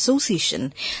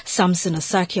Association, Samson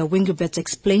Asakia Wingabit,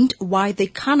 explained why they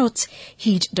cannot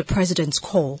heed the president's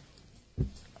call.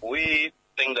 We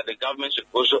think that the government should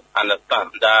also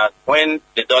understand that when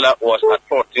the dollar was at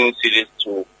 14 cedis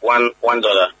to $1,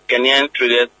 Kenyan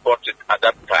traders bought it at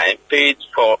that time, paid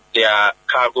for their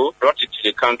cargo, brought it to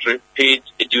the country, paid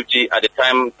the duty. At the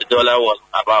time the dollar was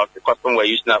about, the custom were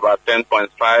using about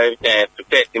 10.5 to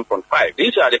 13.5.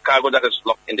 These are the cargo that is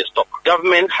locked in the stock.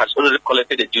 Government has already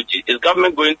collected the duty. Is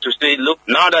government going to say, look,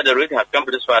 now that the rate has come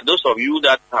to this far, those of you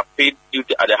that have paid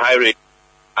duty at a high rate,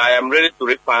 I am ready to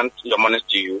refund your money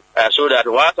to you, so that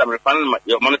whilst I'm refunding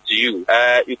your money to you,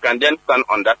 you can then stand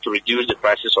on that to reduce the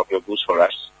prices of your goods for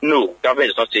us. No,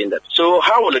 government is not saying that. So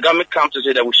how will the government come to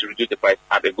say that we should reduce the price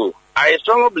at the go? I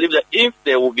strongly believe that if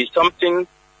there will be something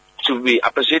to be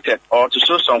appreciated or to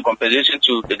show some compensation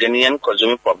to the Ghanaian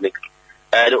consuming public,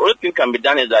 the only thing can be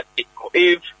done is that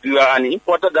if you are an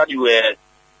importer that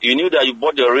you knew that you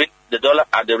bought the dollar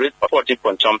at the rate of 14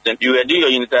 point something, you were doing your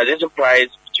unitization price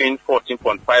between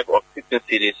 14.5 or 15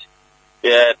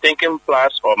 cedis. Thinking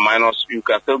plus or minus, you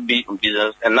can still be in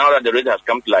business. And now that the rate has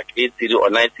come to like 8 cedis or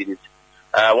 9 cedis,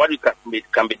 what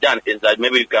can be done is that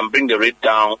maybe you can bring the rate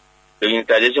down, the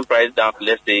unitization price down to,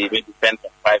 let's say, maybe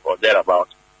 10.5 or thereabout,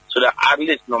 so that at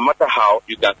least no matter how,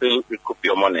 you can still recoup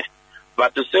your money.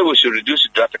 But to say we should reduce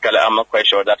it drastically, I'm not quite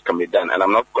sure that can be done. And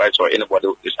I'm not quite sure anybody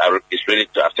is ready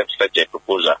to accept such a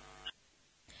proposal.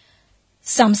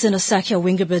 Samson Asakia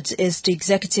Wingabit is the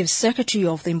Executive Secretary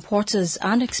of the Importers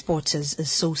and Exporters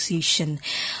Association.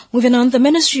 Moving on, the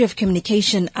Ministry of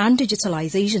Communication and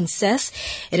Digitalization says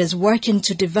it is working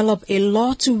to develop a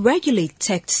law to regulate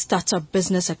tech startup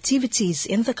business activities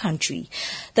in the country.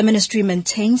 The ministry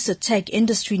maintains the tech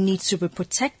industry needs to be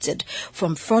protected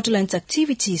from fraudulent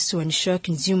activities to ensure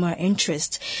consumer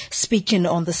interest. Speaking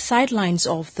on the sidelines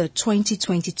of the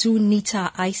 2022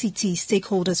 NITA ICT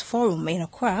Stakeholders Forum in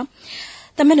Accra,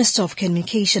 the Minister of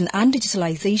Communication and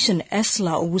Digitalization,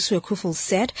 Esla Owusu-Ekuful,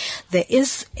 said there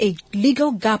is a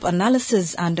legal gap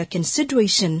analysis under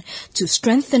consideration to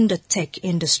strengthen the tech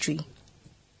industry.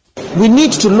 We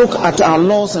need to look at our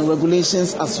laws and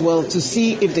regulations as well to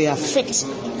see if they are fit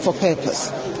for purpose.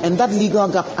 And that legal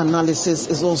gap analysis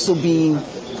is also being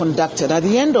conducted. At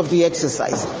the end of the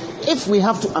exercise, if we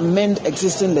have to amend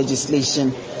existing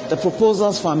legislation, the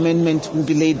proposals for amendment will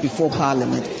be laid before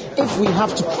Parliament. If we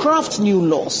have to craft new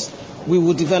laws, we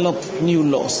will develop new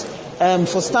laws.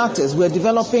 For starters, we're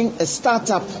developing a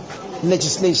startup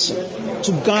legislation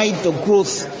to guide the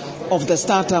growth of the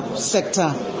startup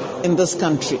sector in this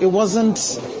country. It wasn't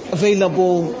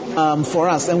available for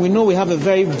us, and we know we have a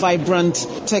very vibrant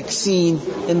tech scene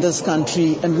in this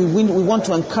country, and we want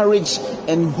to encourage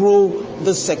and grow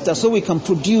this sector so we can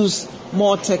produce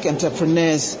more tech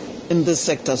entrepreneurs in this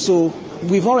sector. So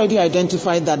we've already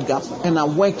identified that gap and are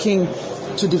working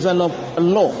to develop a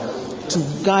law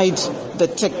to guide the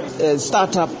tech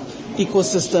startup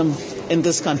ecosystem in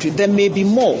this country. There may be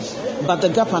more, but the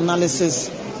gap analysis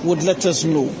would let us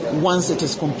know once it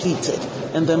is completed,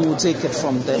 and then we'll take it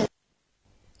from there.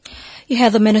 You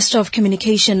heard the Minister of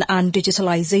Communication and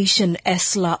Digitalization,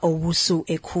 Esla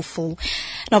Owusu-Ekuful.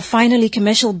 Now, finally,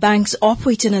 commercial banks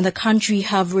operating in the country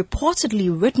have reportedly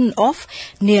written off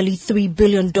nearly $3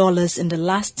 billion in the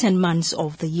last 10 months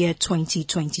of the year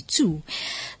 2022.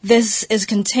 This is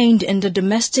contained in the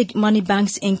Domestic Money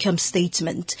Bank's income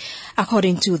statement.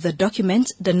 According to the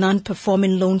document, the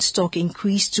non-performing loan stock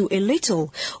increased to a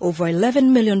little over $11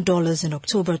 million in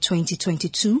October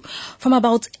 2022 from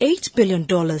about $8 billion in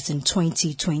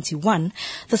 2021.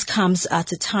 This comes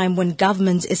at a time when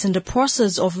government is in the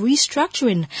process of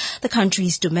restructuring the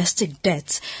country's domestic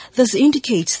debt. This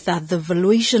indicates that the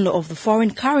valuation of the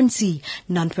foreign currency,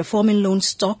 non-performing loan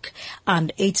stock,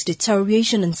 and its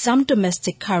deterioration in some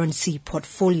domestic currency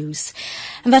portfolios.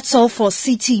 And that's all for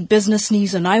City Business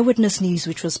News on Eyewitness News,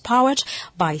 which was powered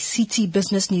by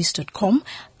citybusinessnews.com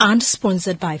and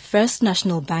sponsored by First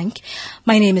National Bank.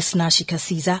 My name is Nashika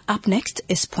Caesar. Up next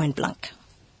is Point Blank.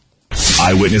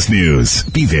 Eyewitness News.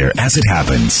 Be there as it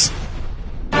happens.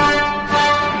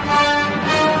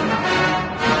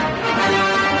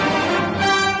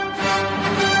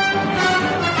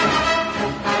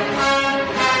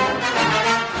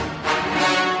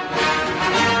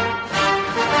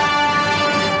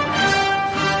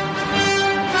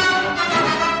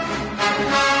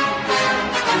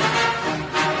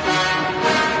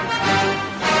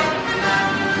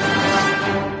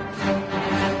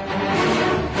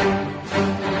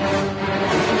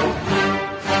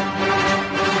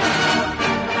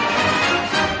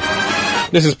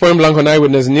 This is Point Blank on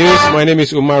Eyewitness News. My name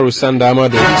is Umaru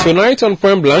Sandamado. Tonight on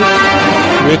Point Blank,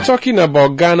 we're talking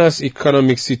about Ghana's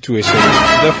economic situation.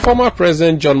 The former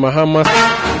President John Mahama,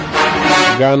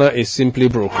 Ghana is simply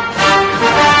broke.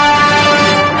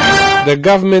 The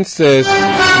government says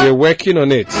we're working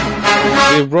on it.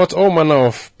 They've brought all manner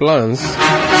of plans,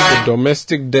 the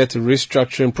domestic debt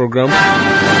restructuring program,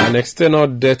 an external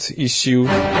debt issue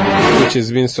which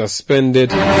is being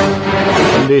suspended,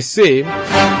 and they say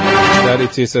that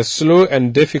it is a slow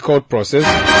and difficult process,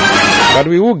 but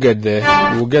we will get there.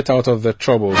 We will get out of the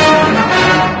trouble.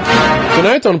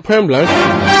 Tonight on Point Blank,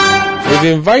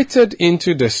 we've invited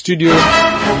into the studio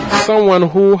someone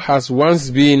who has once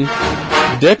been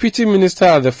Deputy Minister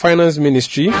at the Finance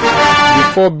Ministry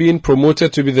before being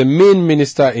promoted to be the main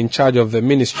minister in charge of the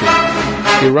ministry.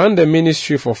 He ran the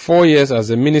ministry for 4 years as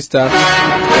a minister,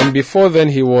 and before then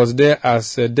he was there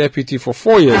as a deputy for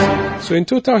 4 years. So in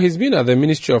total he's been at the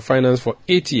Ministry of Finance for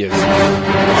 8 years. He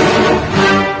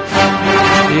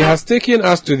has taken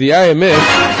us to the IMF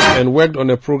and worked on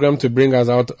a program to bring us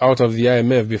out of the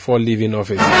IMF before leaving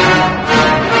office.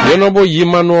 The Honorable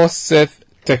Emmanuel Seth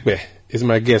Tekpe is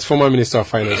my guest, former Minister of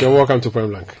Finance. You're welcome to Point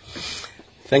Blank.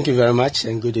 Thank you very much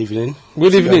and good evening.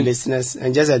 Good evening. Listeners.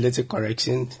 And just a little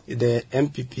correction, the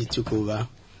MPP took over,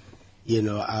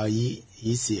 our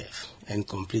ECF and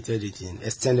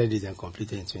extended it and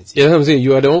completed in 20. Yes, I'm saying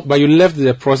you are the one, but you left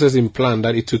the process in plan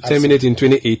that it to terminate in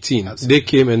 2018. Absolutely. They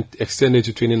came and extended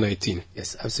to 2019.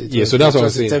 Yes, absolutely. Yeah, so that's what I'm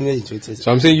saying.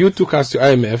 So I'm saying you took us to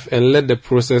IMF and led the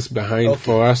process behind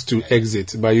for us to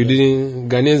exit, but you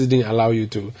Ghanaians didn't allow you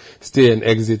to stay and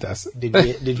exit us. Did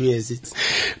we exit?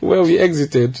 Well, we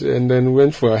exited and then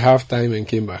went for a half time and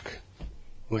came back.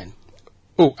 When?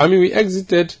 We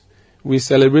exited. We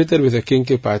celebrated with a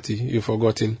Kinke party, you've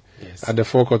forgotten, yes, at the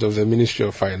forecourt of the Ministry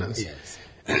of Finance. Yes.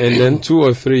 And then 2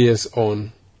 or 3 years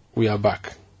on, we are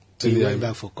back. So you went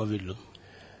back for COVID loan?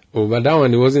 Oh, but that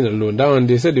one, it wasn't a loan. That one,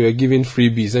 they said they were giving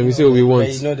freebies. And we said, we want.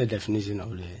 But you know the definition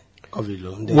of the COVID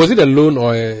loan. Was it a loan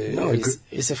or a... No,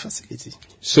 it's a facility.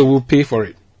 So we'll pay for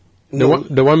it? No,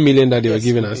 the 1 million that they were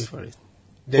giving us? Pay for it.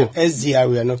 The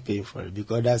SDR, we are not paying for it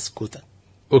because that's quota.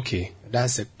 Okay.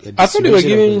 That's I thought they were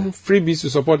giving freebies to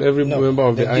support every member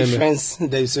of the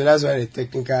IMF. So that's why the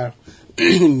technical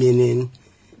meaning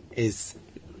is,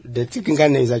 the technical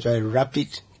name is actually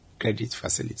rapid credit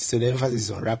facility. So the emphasis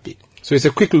is on rapid. So it's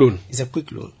a quick loan? It's a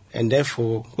quick loan. And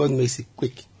therefore, what makes it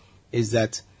quick is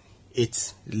that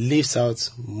it leaves out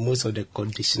most of the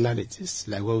conditionalities,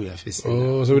 like what we are facing.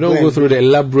 Oh, so we don't go through the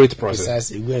elaborate process.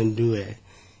 Precisely. We go and do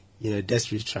debt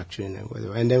restructuring and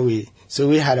whatever. And then we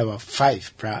had about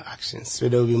 5 prior actions. So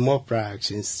there will be more prior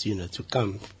actions, to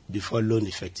come before loan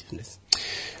effectiveness.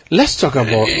 Let's talk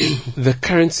about the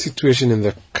current situation in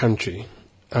the country.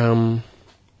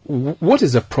 What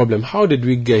is the problem? How did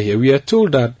we get here? We are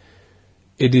told that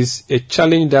it is a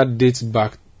challenge that dates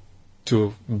back,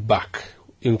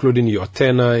 including your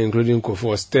tenure, including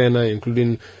Kofo's tenure,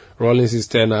 including Rawlings'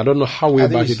 tenure. I don't know how way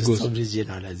back it goes. Stop this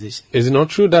generalization. Is it not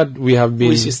true that we have been...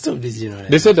 We should stop this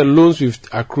generalization. They said the loans we've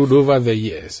accrued over the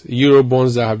years, Euro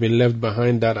bonds that have been left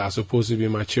behind that are supposed to be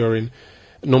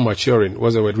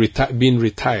being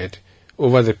retired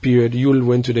over the period. You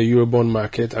went to the Euro bond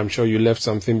market. I'm sure you left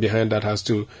something behind that has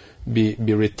to be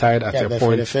retired at a point.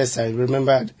 For the first time,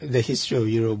 remember the history of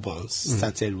Euro bonds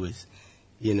started with,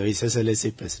 His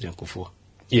Excellency President Kofo.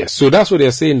 Yes, so that's what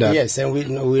they're saying that. Yes, and we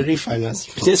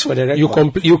refinance. Just for the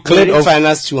record, you cleared we off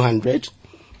refinance 200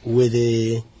 with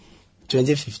the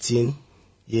 2015,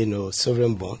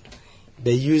 sovereign bond.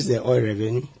 They use the oil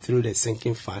revenue through the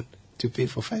sinking fund to pay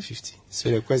for 550. So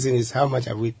the question is, how much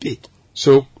have we paid?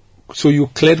 So you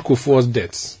cleared Kufuor's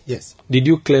debts. Yes. Did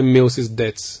you clear Mills's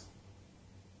debts?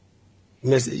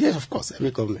 Yes, of course,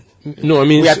 every government. No, I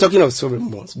mean... We are talking of sovereign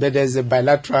bonds, but there's the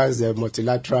bilateral, the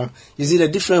multilateral. You see the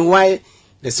difference why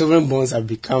the sovereign bonds have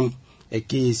become a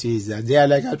key issue is that they are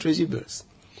like our treasury bills.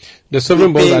 The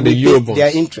sovereign bonds are the Euro bonds.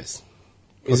 Their interest.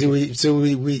 You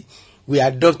see, we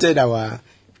adopted our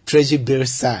treasury bill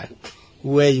style,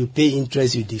 where you pay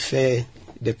interest, you defer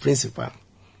the principal.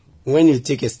 When you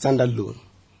take a standard loan,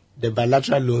 the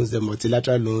bilateral loans, the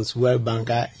multilateral loans, World Bank,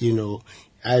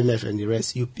 IMF and the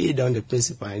rest, you pay down the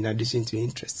principal in addition to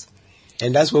interest.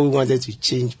 And that's what we wanted to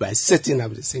change by setting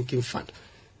up the sinking fund,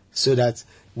 so that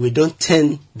we don't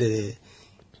turn the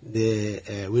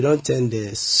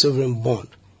sovereign bond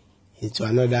into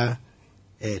another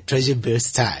treasury bill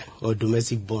style or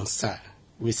domestic bond style.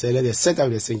 We said let's set up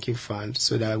the sinking fund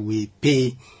so that we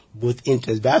pay both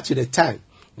interest. But up to the time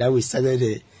that we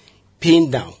started paying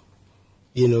down,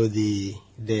 the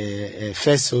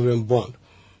first sovereign bond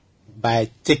by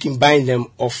buying them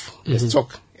off the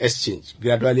stock exchange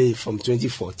gradually from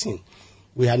 2014,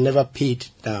 we had never paid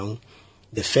down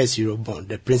the first Euro bond,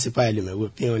 the principal element. We're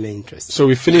paying on the interest. So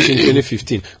we finished in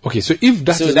 2015. Okay, so if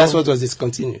that's what was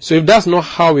discontinued. So if that's not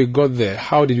how we got there,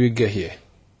 how did we get here?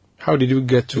 How did we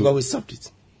get to? Because we stopped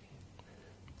it.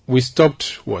 We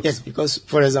stopped what? Yes, because,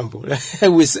 for example, let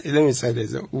me say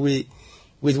this.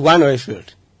 With one oil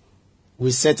field,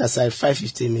 we set aside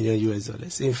 $550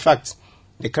 million. In fact,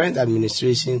 the current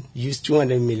administration used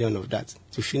 200 million of that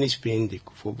to finish paying the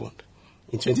Kufuor bond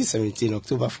in 2017,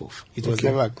 October 4th. It was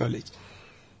never acknowledged.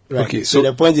 Right. Okay, so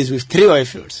the point is, with 3 oil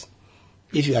fields,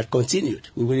 if you had continued,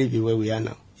 we wouldn't be where we are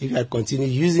now. If you had continued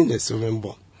using the sovereign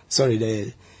bond,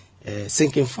 the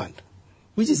sinking fund,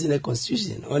 which is in the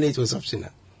constitution, only it was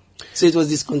optional. So it was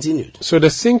discontinued. So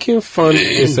the sinking fund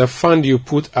is a fund you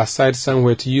put aside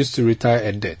somewhere to use to retire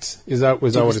a debt. Is that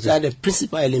what it is? The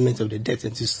principal element of the debt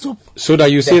and to stop. So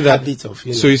that you say that.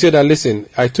 So you say that. Listen,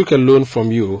 I took a loan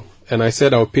from you, and I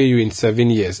said I'll pay you in 7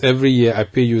 years. Every year I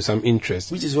pay you some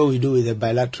interest. Which is what we do with the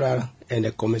bilateral and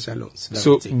the commercial loans.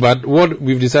 So, but what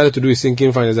we've decided to do with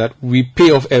sinking fund is that we pay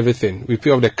off everything. We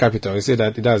pay off the capital. You say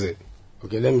that it does it.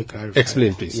 Okay, let me clarify.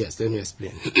 Explain, please. Yes, let me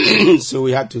explain. So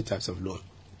we had 2 types of loan.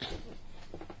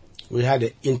 We had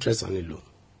the interest on the loan,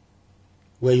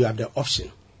 where you have the option.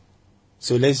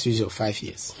 So let's use your 5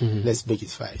 years. Let's make it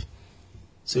 5.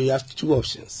 So you have 2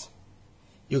 options.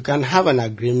 You can have an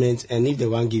agreement, and if the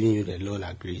one giving you the loan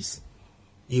agrees,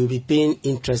 you'll be paying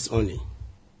interest only.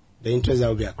 The interest that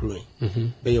will be accruing.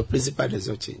 But your principal does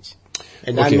not change.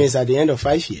 And that means at the end of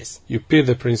 5 years, you pay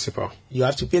the principal. You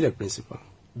have to pay the principal.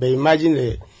 But imagine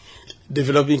a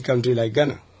developing country like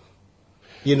Ghana,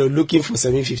 looking for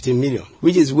 750 million,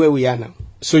 which is where we are now.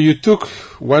 So you took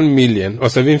 1 million or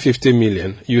 750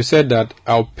 million. You said that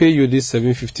I'll pay you this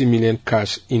 750 million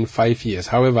cash in 5 years.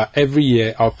 However, every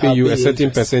year I'll pay you a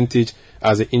certain percentage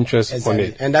as the interest on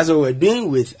it. And that's what we're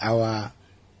doing with our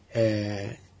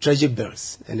treasury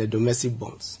bills and the domestic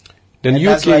bonds. Then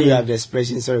that's why you have the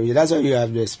expression. That's why you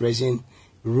have the expression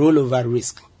rollover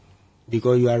risk,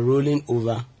 because you are rolling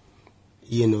over.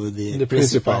 The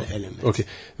principal element. Okay.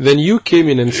 Then you came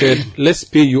in and said, let's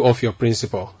pay you off your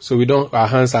principal. So our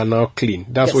hands are now clean.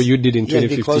 That's what you did in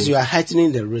 2015. Because you are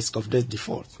heightening the risk of debt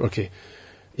default. Okay.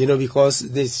 Because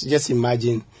just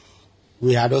imagine,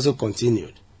 we had also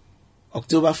continued.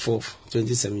 October 4th,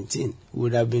 2017, we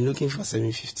would have been looking for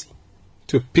 750.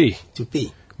 To pay? To pay.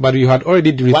 But you had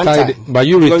already retired it. But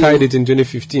you retired it in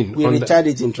 2015. We retired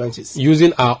it in tranches.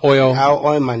 Using our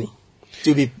oil money.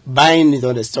 To be buying it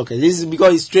on the stock. This is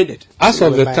because it's traded. As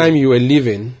of the time you were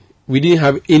leaving, we didn't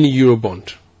have any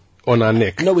Eurobond on our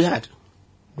neck. No, we had.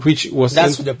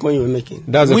 That's the point you were making.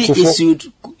 We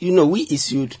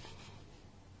issued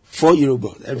 4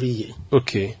 Eurobonds every year.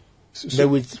 Okay. But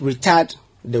we retired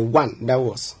the one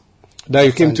that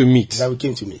you came to meet. That we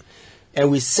came to meet.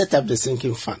 And we set up the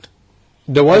sinking fund.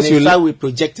 The ones we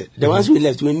projected. The ones we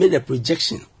left, we made a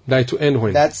projection. That to end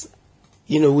when? That's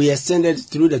we extended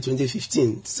through the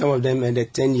 2015. Some of them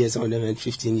ended 10 years, some of them ended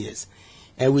 15 years.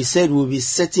 And we said we'll be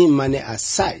setting money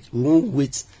aside. We won't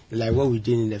wait like what we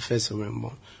did in the first sovereign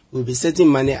bond. We'll be setting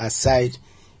money aside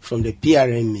from the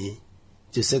PRMA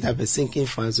to set up a sinking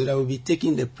fund, so that we'll be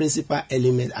taking the principal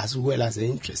element as well as the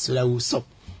interest, so that we'll stop.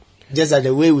 Just like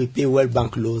the way we pay World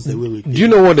Bank loans, the way we pay. Do you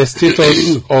know what the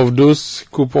status of those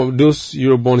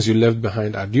Eurobonds you left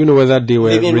behind are? Do you know whether they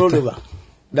were rolled over?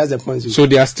 That's the point. So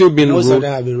they are still being most rolled. of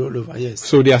them have been rolled over. Yes.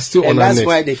 So they are still and on our that's necks.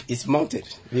 why it's mounted,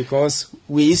 because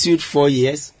we issued 4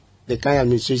 years. The current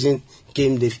administration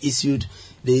came. They issued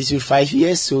 5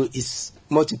 years. So it's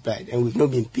multiplied, and we've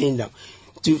not been paying them.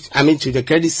 To the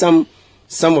credit, some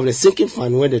of the sinking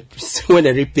fund when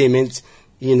the repayment,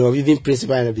 even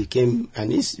principal and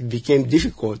it became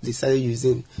difficult. They started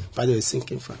using part of the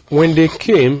sinking fund. When they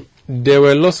came, there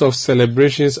were lots of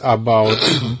celebrations about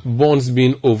bonds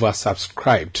being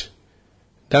oversubscribed.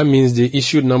 That means they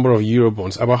issued number of Euro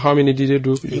bonds. About how many did they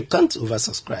do? You can't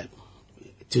oversubscribe.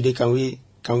 Today, can we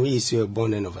issue a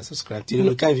bond and oversubscribe? Today,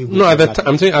 we can't even. No,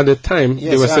 I'm saying at the time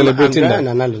they were celebrating that. I'm an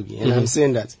analogy, and I'm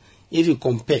saying that if you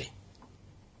compare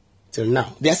till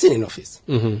now, they are still in office,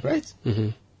 right? Mm-hmm.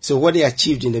 So what they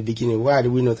achieved in the beginning, why are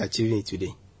we not achieving it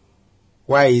today?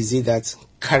 Why is it that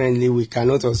currently we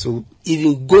cannot also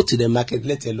even go to the market,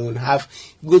 let alone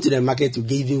go to the market to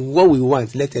give even what we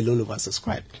want, let alone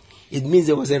oversubscribe? It means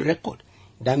there was a record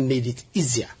that made it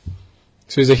easier.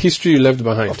 So it's a history you left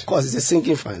behind. Of course, it's a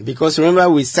sinking fund. Because remember,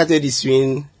 we started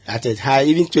issuing at a high,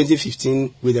 even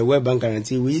 2015 with the World Bank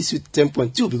guarantee, we issued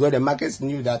 10.2 because the markets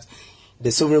knew that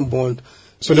the sovereign bond.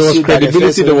 So there was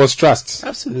credibility, there was trust.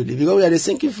 Absolutely, because we had a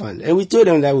sinking fund. And we told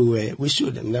them that we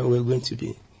showed them that we were going to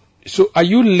be. So are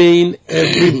you laying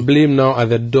every blame now at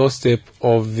the doorstep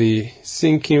of the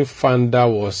sinking fund that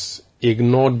was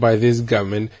ignored by this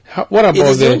government? What about it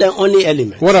is not the only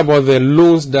element. What about the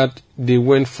loans that they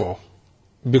went for?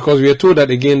 Because we are told that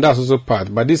again that's also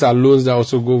part, but these are loans that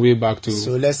also go way back to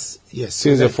since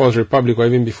the Fourth Republic or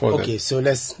even before that. Okay, so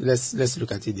let's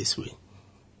look at it this way.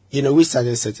 We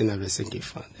started setting up the sinking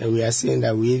fund, and we are saying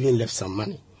that we even left some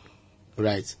money,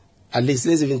 right? At least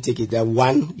let's even take it that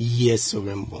 1 year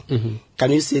sovereign bond. Mm-hmm.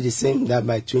 Can you say the same that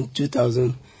by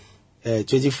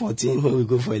 2014 when we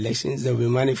go for elections there will be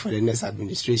money for the next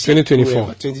administration?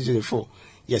 2024.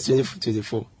 Yes,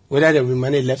 2024. Whether there will be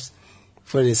money left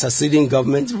for the succeeding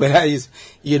government, whether it's,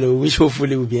 which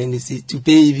hopefully will be NDC, to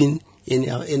pay even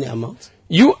any amount.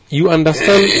 You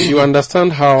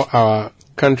understand how our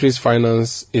country's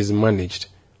finance is managed.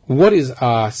 What is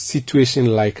our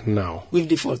situation like now? We've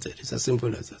defaulted. It's as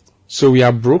simple as that. So we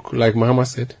are broke, like Muhammad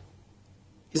said?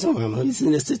 It's not Muhammad, it's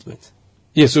in the statement.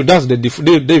 Yeah, so that's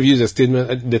they've used the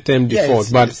statement, the term default,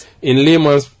 but in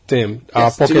layman's term,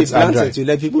 our pockets are dry. To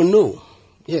let people know.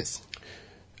 Yes.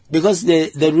 Because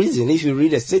the reason, if you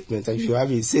read the statement, if you have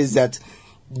it says that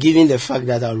given the fact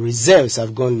that our reserves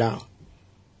have gone down.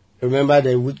 Remember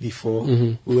the week before,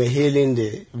 we were hailing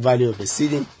the value of the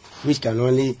cedi, which can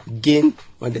only gain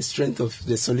on the strength of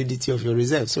the solidity of your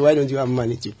reserves. So why don't you have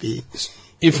money to pay?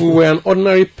 If we were an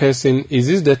ordinary person, is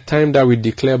this the time that we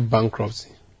declare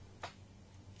bankruptcy?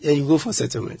 Yeah, you go for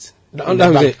settlement.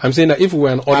 I'm saying that if we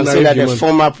were an ordinary human, the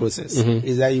formal process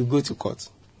is that you go to court.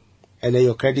 And then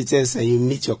your creditors, and you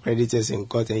meet your creditors in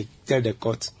court, and you tell the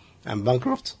court, I'm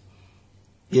bankrupt.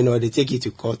 They take you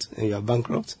to court, and you are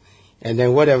bankrupt. And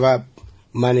then whatever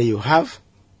money you have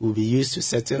will be used to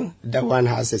settle. That one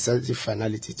has a certain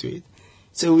finality to it.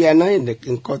 So we are now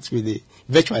in court with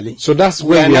virtually. So that's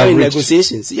where we are now in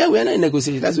negotiations. Yeah, we are now in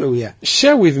negotiations. That's where we are.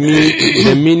 Share with me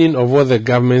the meaning of what the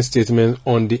government statement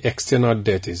on the external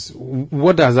debt is.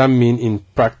 What does that mean in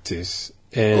practice?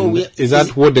 And is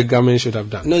that what the government should have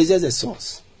done? No, it's just a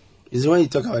source. It's when you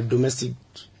talk about domestic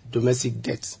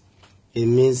debt, it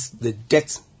means the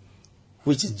debt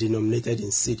which is denominated in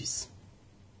cedis,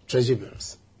 treasury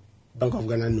bills, Bank of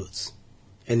Ghana notes,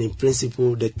 and in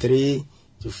principle the 3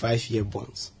 to 5 year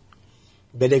bonds.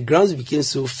 But the grounds became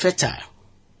so fertile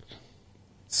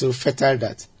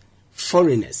that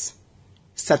foreigners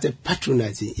started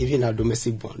patronizing even our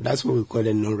domestic bond. That's what we call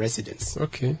the non-residents.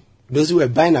 Okay. Those who were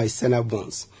buying our external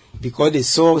bonds, because they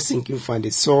saw sinking fund, they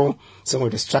saw some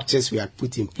of the structures we had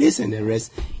put in place and the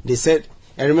rest, they said,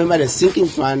 and remember the sinking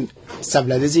fund,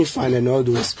 stabilization fund and all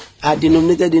those are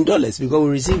denominated in dollars because we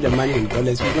receive the money in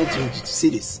dollars, we don't change it to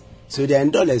cedis. So they are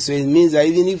in dollars, so it means that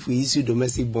even if we issue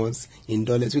domestic bonds in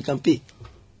dollars, we can pay.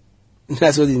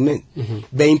 That's what it meant.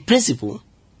 But in principle,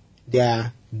 they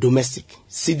are domestic,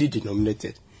 cedi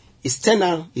denominated.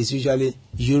 External is usually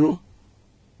euro,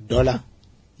 dollar,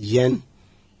 yen,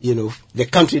 the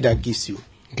country that gives you.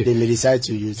 Okay. They may decide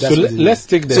to use. That's so let's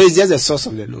take the. So it's just a source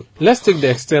of the loan. Let's take the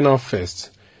external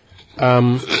first.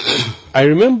 I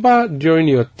remember during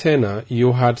your tenure,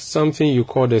 you had something you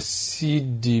called a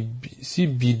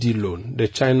CBD loan, the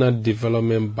China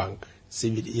Development Bank.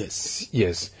 CBD, yes.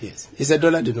 Yes. It's a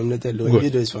dollar-denominated loan.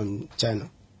 It is from China.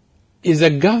 Is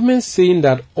the government saying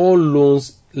that all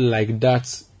loans like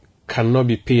that cannot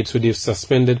be paid, so they've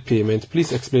suspended payment?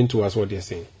 Please explain to us what they're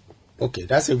saying. Okay,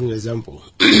 that's a good example.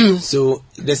 So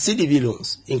the CDB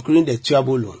loans, including the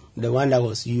Tuabo loan, the one that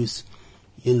was used,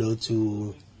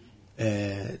 the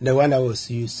one that was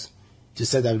used to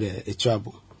set up the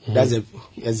Tuabo. Mm-hmm. That's an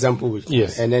example.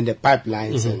 Yes. And then the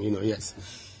pipelines, and yes,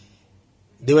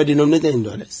 they were denominated in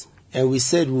dollars, and we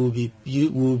said we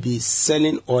will be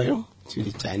selling oil to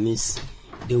the Chinese.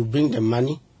 They will bring the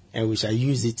money, and we shall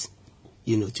use it,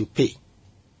 to pay.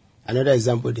 Another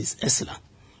example is ESLA.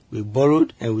 We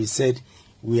borrowed and we said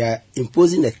we are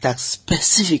imposing a tax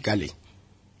specifically,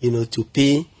 to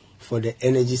pay for the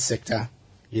energy sector,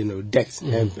 debt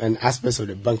and aspects of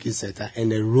the banking sector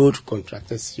and the road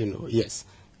contractors, yes.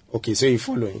 Okay, so you're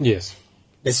following? Yes.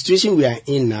 The situation we are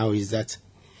in now is that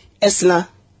ESLA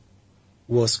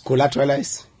was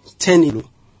collateralized 10 euro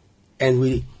and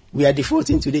we are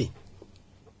defaulting today.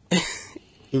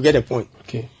 You get the point?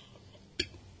 Okay.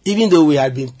 Even though we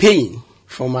had been paying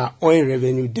from our oil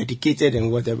revenue, dedicated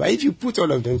and whatever, if you put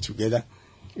all of them together,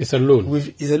 it's a loan.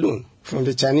 It's a loan from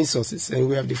the Chinese sources, and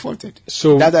we have defaulted.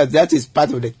 So that is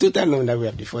part of the total loan that we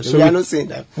have defaulted. So we are not saying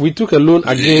that we took a loan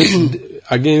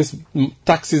against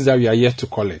taxes that we are yet to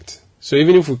collect. So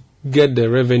even if we get the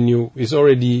revenue, it's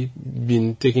already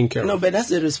been taken care of. No, but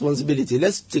that's a responsibility.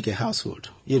 Let's take a household.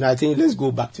 I think let's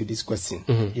go back to this question.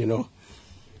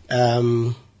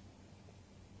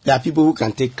 There are people who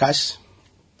can take cash,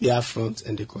 pay up front,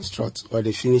 and they construct, or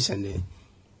they finish and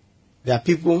there are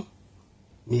people,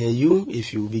 me and you,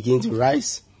 if you begin to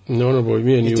rise. No, but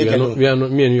me and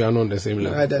you are not on the same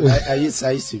level. I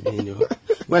used to be,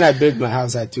 When I built my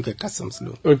house, I took a customs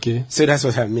loan. Okay. So that's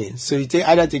what I mean. So you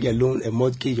either take a loan, a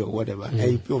mortgage, or whatever,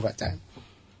 and you pay over time.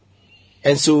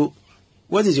 And so,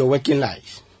 what is your working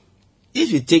life?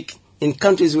 If you take, in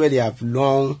countries where they have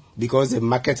long, because the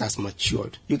market has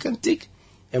matured, you can take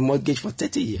a mortgage for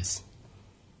 30 years.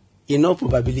 In all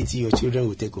probability, your children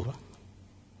will take over.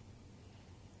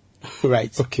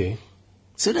 Right? Okay.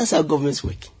 So that's how governments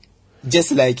work.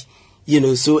 Just like,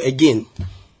 so again,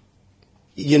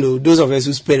 those of us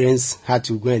whose parents had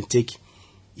to go and take,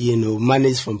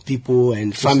 monies from people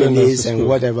and families and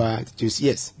whatever.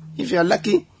 Yes. If you are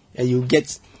lucky and you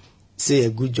get, say, a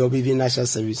good job, even national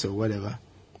service or whatever,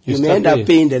 you may end up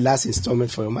paying the last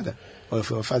installment for your mother or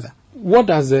for your father. What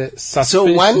does the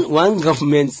suspension... So one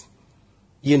government,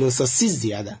 succeeds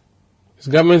the other.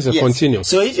 Governments are continuing.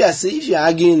 So if you are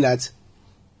arguing that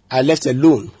I left a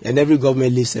loan and every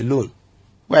government leaves a loan,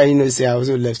 why say I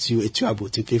also left you a Tuabo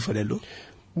to pay for the loan?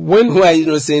 Why are you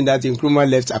not saying that Nkrumah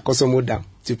left a Kosomo Dam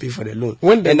to pay for the loan?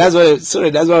 And that's one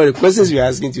of the questions we are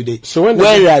asking today. So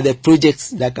where are the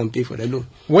projects that can pay for the loan?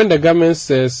 When the government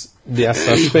says they are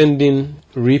suspending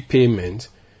repayment,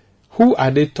 who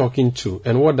are they talking to,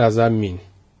 and what does that mean?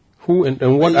 Who and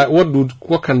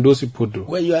what can those people do?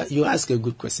 Well, you ask a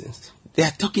good question. They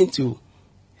are talking to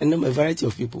a variety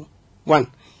of people.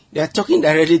 One, they are talking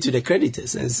directly to the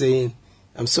creditors and saying,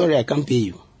 "I'm sorry, I can't pay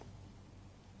you."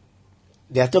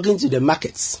 They are talking to the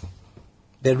markets,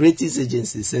 the ratings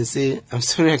agencies, and say, "I'm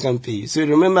sorry, I can't pay you." So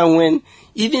remember when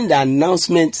even the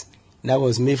announcement that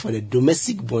was made for the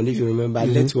domestic bond, if you remember,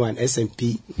 led to an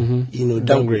S&P,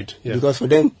 downgrade. Yeah. Because for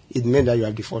them, it meant that you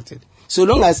have defaulted. So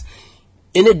long as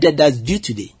any debt that's due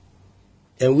today,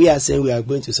 and we are saying we are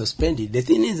going to suspend it, the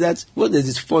thing is that what the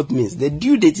default means, the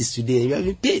due date is today and you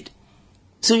haven't paid.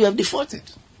 So you have defaulted.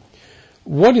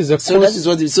 What is the So that is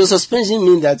what so suspension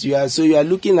means that you are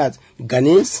looking at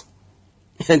Ghanaians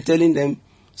and telling them,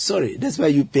 sorry, that's why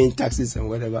you're paying taxes and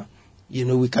whatever.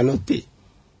 We cannot pay.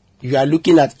 You are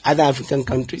looking at other African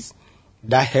countries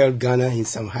that held Ghana in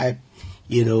some high,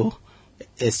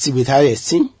 with high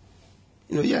esteem.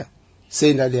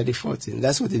 Saying that they are defaulting.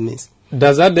 That's what it means.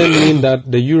 Does that then mean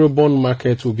that the Eurobond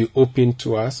market will be open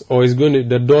to us, or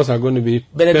the doors are going to be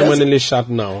permanently shut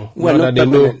now? Well,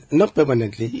 not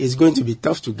permanently. It's going to be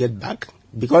tough to get back,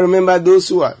 because remember those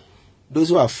who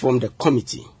have formed the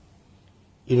committee.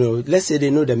 Let's say they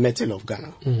know the metal of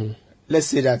Ghana. Mm-hmm. Let's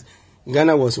say that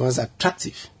Ghana was once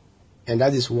attractive, and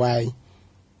that is why,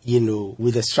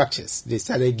 with the structures, they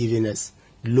started giving us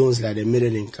loans like the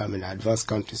middle income in advanced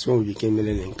countries when we became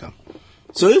middle income.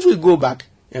 So if we go back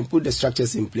and put the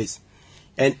structures in place,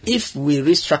 and if we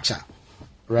restructure,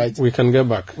 right, we can get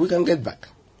back. We can get back.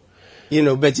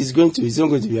 But it's not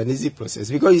going to be an easy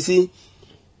process, because you see,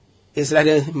 it's like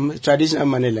a traditional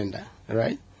money lender,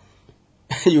 right?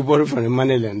 You borrow from a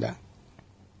money lender,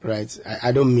 right?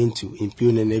 I don't mean to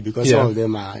impugn any, because some of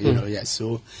them are, yes.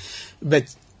 So,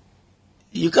 but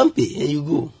you can pay and you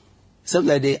go. Something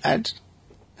like they add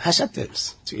harsher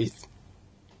terms to it.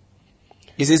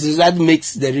 He says that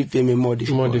makes the repayment more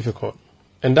difficult.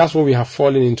 And that's what we have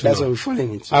fallen into. That's what we're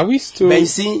falling into. Are we still? But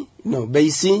you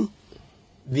see,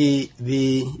 they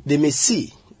may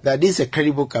see that this is a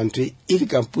credible country if it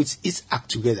can put its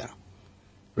act together,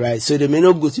 right? So they may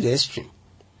not go to the extreme.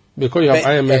 Because you have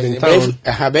IMF in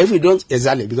town. But if you don't,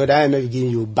 exactly, because the IMF is giving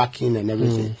you backing and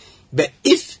everything. But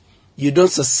if you don't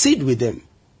succeed with them,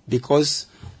 because,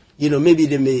 maybe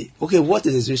they may, okay, what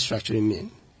does restructuring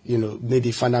mean?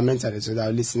 Maybe fundamentally, so that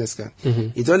our listeners can.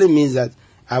 It only means that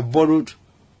I've borrowed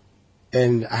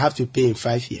and I have to pay in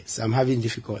 5 years. I'm having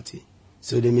difficulty.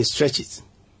 So they may stretch it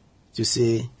to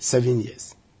say 7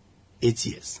 years, 8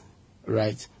 years,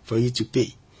 right, for you to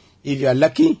pay. If you are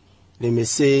lucky, they may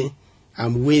say,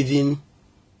 I'm waiving,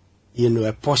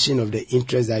 a portion of the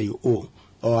interest that you owe,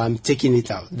 or I'm taking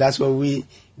it out. That's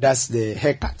the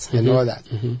haircut and all that.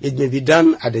 It may be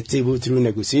done at the table through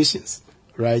negotiations,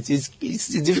 right? It's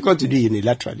difficult to do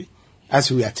unilaterally,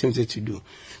 as we attempted to do.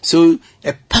 So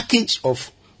a package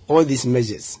of all these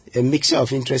measures, a mixture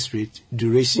of interest rate,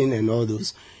 duration, and all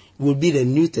those, will be the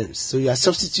new terms. So you are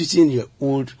substituting your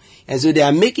old, and so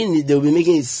they'll be making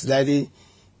it slightly,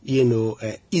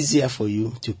 easier for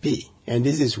you to pay. And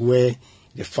this is where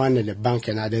the fund and the bank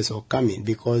and others will come in,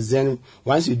 because then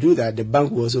once you do that, the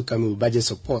bank will also come in with budget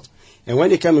support. And when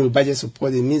they come in with budget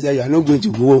support, it means that you are not going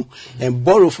to go and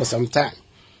borrow for some time.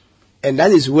 And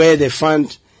that is where the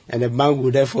fund and the bank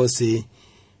will therefore say,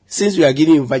 since we are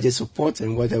giving you budget support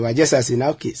and whatever, just as in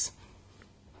our case,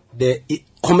 the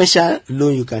commercial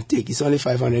loan you can take is only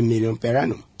 500 million per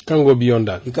annum. Can't go beyond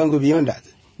that. You can't go beyond that.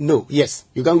 No, yes,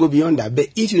 you can't go beyond that. But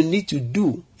if you need to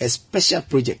do a special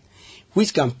project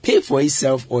which can pay for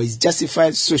itself or is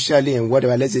justified socially and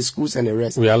whatever, let's say schools and the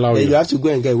rest, we allow then you have to go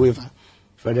and get a waiver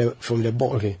from the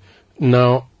board. Okay.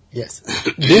 Now, yes,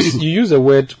 you use the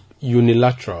word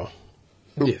unilateral.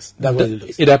 Yes, that's what it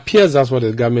looks. It appears that's what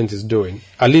the government is doing,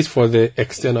 at least for the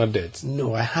external debt.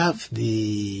 No, I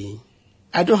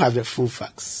don't have the full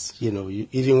facts.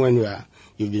 Even when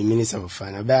you've been Minister of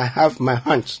Finance, but I have my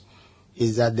hunch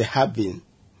is that there have been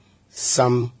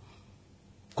some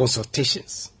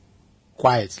consultations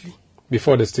quietly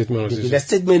before the statement was issued. The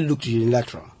statement looked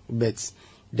unilateral, but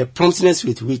the promptness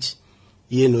with which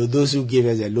those who gave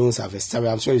us the loans have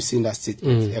established, I'm sure you've seen that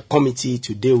statement, a committee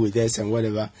to deal with this and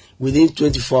whatever, within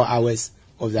 24 hours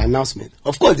of the announcement.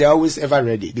 Of course, they're always ever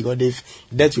ready because they've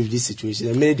dealt with this situation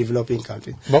in many developing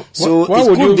countries. But so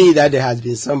it could be that there has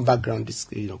been some background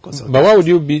consultation. But why would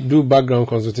you do background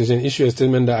consultation, issue a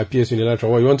statement that appears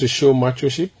unilateral? You want to show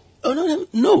machoship? Oh,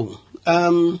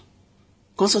 no.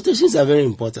 Consultations are very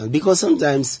important because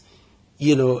sometimes,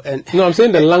 No, I'm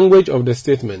saying the language of the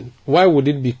statement. Why would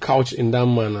it be couched in that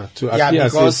manner to appear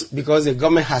because the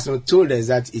government has not told us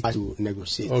that it to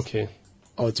negotiate. Okay.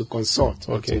 Or to consult.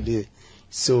 Okay. Or to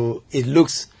so it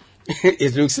looks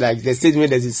like the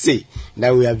statement doesn't say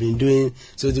that we have been doing.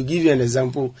 So to give you an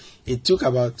example, it took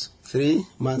about 3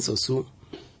 months or so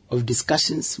of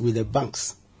discussions with the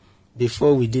banks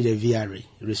before we did a VRA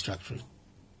restructuring.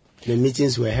 The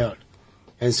meetings were held.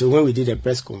 And so when we did a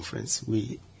press conference,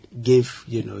 we gave,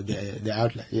 the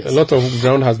outline. Yes. A lot of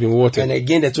ground has been watered. And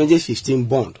again, the 2015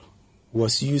 bond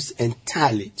was used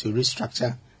entirely to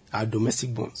restructure our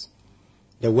domestic bonds.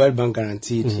 The World Bank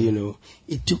guaranteed,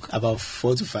 it took about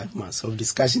 4 to 5 months of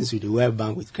discussions with the World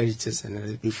Bank, with creditors,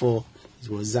 and before it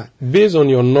was done. Based on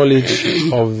your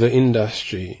knowledge of the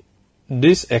industry,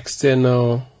 this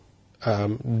external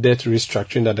debt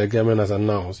restructuring that the government has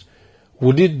announced,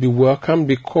 would it be welcome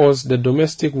because the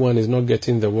domestic one is not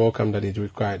getting the welcome that it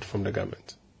required from the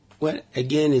government? Well,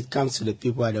 again, it comes to the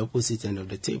people at the opposite end of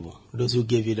the table, those who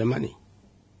gave you the money.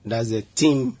 That's the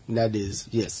team that is,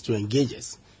 to engage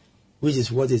us, which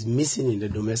is what is missing in the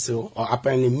domestic, or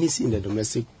apparently missing in the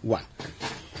domestic one.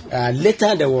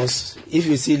 Later there was, if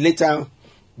you see later,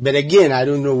 but again, I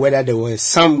don't know whether there was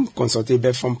some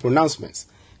consultative from pronouncements.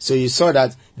 So you saw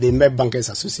that they met Bankers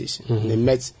Association. They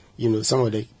met, some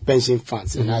of the pension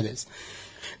funds and others.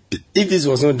 If this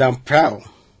was not done proud,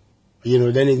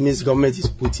 then it means government is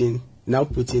putting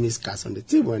its cards on the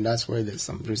table, and that's why there's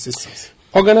some resistance.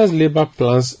 Organized labor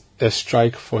plans a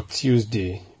strike for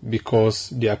Tuesday because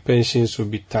their pensions will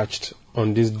be touched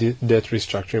on this debt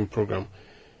restructuring program.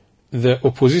 The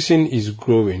opposition is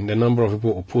growing. The number of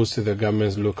people opposed to the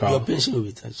government's local... Your pension will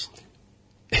be touched.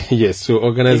 Yes, so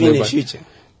organized labor... Even in the future.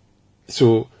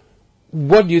 So,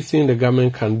 what do you think the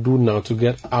government can do now to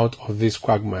get out of this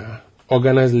quagmire?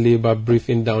 Organized labor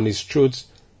breathing down its throats,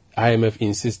 IMF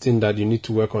insisting that you need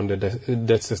to work on the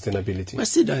debt sustainability. But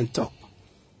sit down and talk.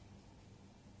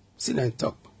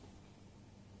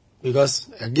 Because,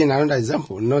 again, another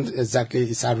example, not exactly,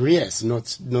 it's arrears,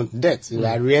 not debt.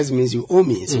 Arrears means you owe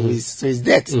me, so it's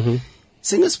debt.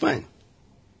 Single spine.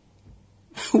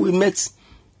 we met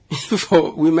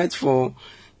for,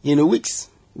 weeks,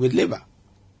 with Labour.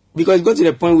 Because it got to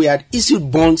the point we had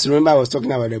issued bonds. Remember, I was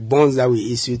talking about the bonds that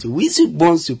we issued. We issued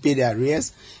bonds to pay the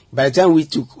arrears. By the time we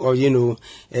took, President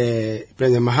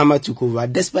Mahama took over,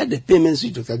 despite the payments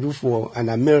which Dr. Dufo and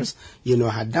Amirs,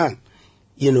 had done,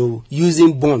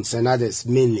 using bonds and others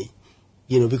mainly,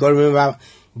 because remember,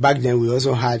 back then we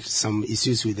also had some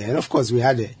issues with them. And of course we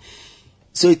had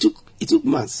so it took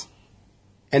months.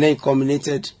 And then it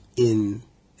culminated in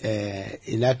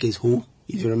that case, Ho,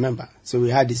 if you remember. So we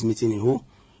had this meeting in Ho,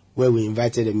 where we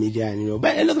invited the media and,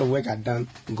 but a lot of work had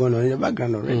gone on in the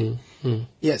background already.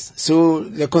 Yes. So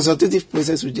the consultative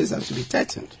process would just have to be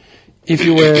tightened. If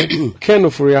you were Ken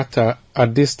Ofori-Atta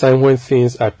at this time when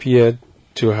things appeared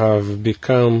to have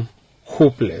become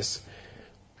hopeless,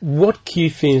 what key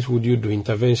things would you do,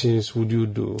 interventions would you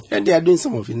do? And they are doing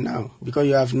some of it now because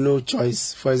you have no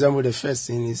choice. For example, the first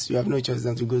thing is you have no choice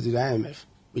than to go to the IMF,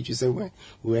 which you said we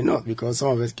were not, because some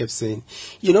of us kept saying,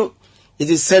 it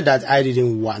is said that I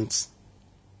didn't want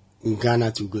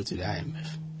Ghana to go to the IMF.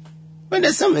 But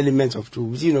there's some element of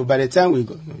truth. By the time we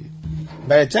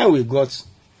got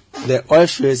the oil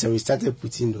fields and we started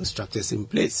putting those structures in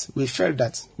place, we felt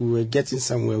that we were getting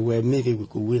somewhere where maybe we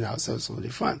could win ourselves for the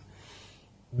fund.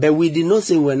 But we did not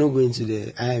say we were not going to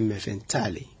the IMF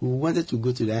entirely. We wanted to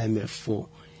go to the IMF for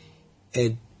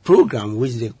a program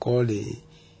which they call the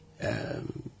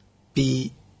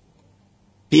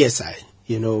PSI,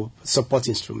 support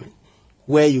instrument,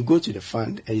 where you go to the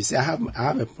fund and you say, I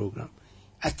have a program.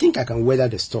 I think I can weather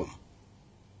the storm.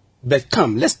 But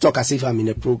come, let's talk as if I'm in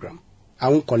a program. I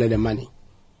won't collect the money.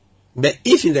 But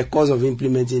if in the course of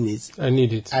implementing it, I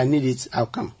need it, I'll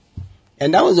come.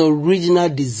 And that was the original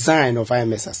design of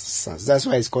IMF assistance. That's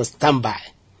why it's called standby,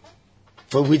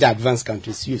 for which advanced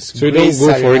countries use. So you don't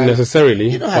go for it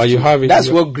necessarily, but you have it. That's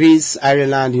what Greece,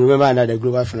 Ireland, you remember under the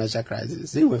global financial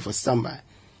crisis, they went for standby.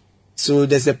 So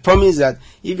there's a promise that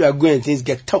if you are going and things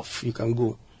get tough, you can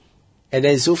go. And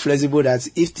then it's so flexible that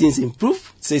if things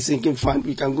improve, say sinking fund,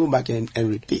 we can go back and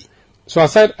repay. So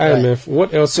aside IMF,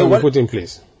 what else can we put in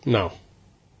place now?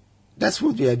 That's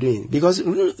what we are doing. Because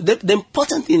the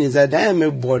important thing is that the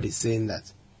IMF board is saying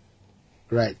that.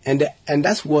 Right. And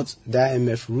that's what the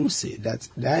IMF rules say, that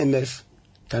the IMF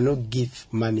cannot give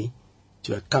money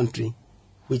to a country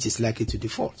which is likely to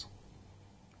default.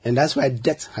 And that's why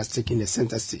debt has taken the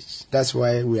center stage. That's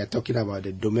why we are talking about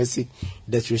the domestic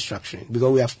debt restructuring.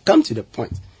 Because we have come to the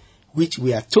point which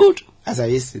we are told, as I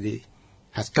yesterday,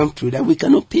 has come to that we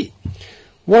cannot pay.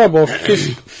 What about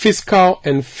fiscal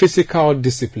and physical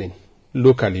discipline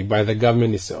locally by the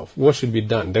government itself? What should be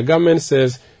done? The government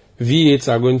says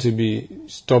V8s are going to be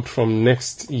stopped from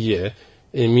next year.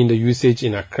 I mean the usage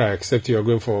in Accra, except you are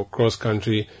going for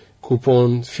cross-country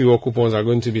coupons, fewer coupons are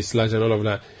going to be slashed and all of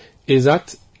that. Is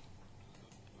that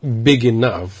big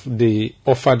enough, the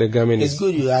offer the government It's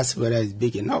good you ask whether it's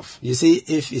big enough. You see,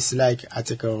 if it's like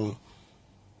Article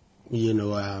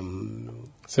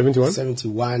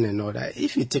 71 and all that,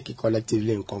 if you take it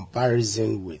collectively in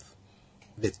comparison with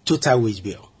the total wage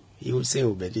bill, you will say,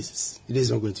 but it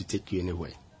is not going to take you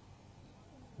anywhere.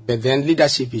 But then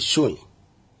leadership is showing,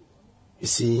 you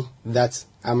see, that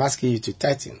I'm asking you to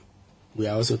tighten. We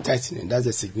are also tightening. That's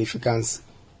the significance,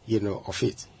 of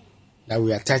it, that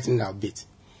we are tightening our bit.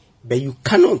 But you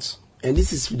cannot, and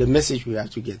this is the message we have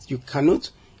to get, you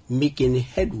cannot make any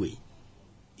headway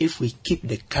if we keep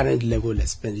the current level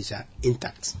expenditure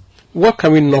intact. What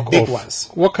can we knock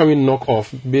off? What can we knock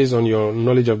off based on your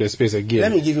knowledge of the space again?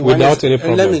 Let me give you any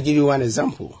problem. Let me give you one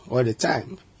example all the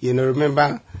time.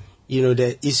 Remember,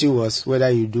 the issue was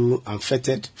whether you do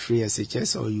unfettered free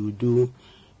SHS or you do,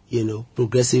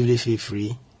 progressively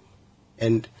fee-free.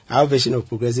 And our version of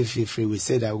progressive fee-free, we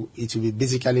said that it will be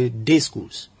basically day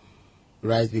schools,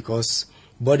 right? Because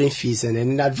boarding fees, and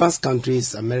in advanced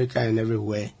countries, America and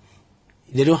everywhere,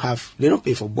 they don't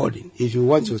pay for boarding. If you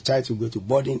want your child to go to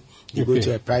boarding, you go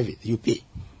to a private, you pay.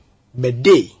 But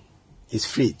day is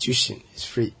free, tuition is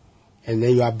free. And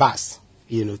then you are bused,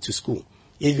 to school.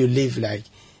 If you live like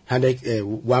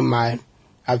 1 mile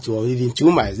up to or even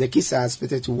 2 miles, the kids are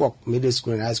expected to walk, middle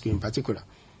school and high school in particular.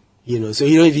 So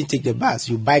you don't even take the bus.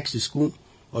 You bike to school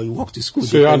or you walk to school.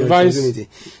 So you advise let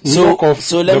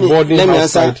me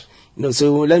answer.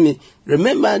 Let me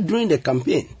remember during the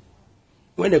campaign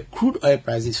when the crude oil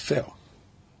prices fell,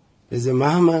 President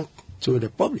Mahama told the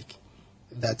public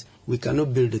that we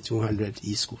cannot build the 200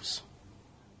 e-schools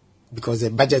because the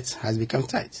budget has become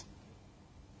tight.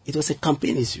 It was a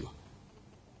campaign issue.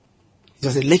 It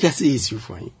was a legacy issue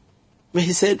for him. But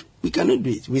he said, we cannot do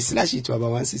it. We slashed it to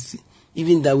about 160.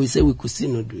 Even that we said we could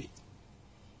still not do it.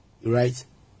 Right?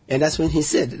 And that's when he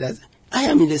said that I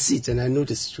am in the seat and I know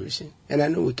the situation. And I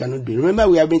know we cannot do it. Remember,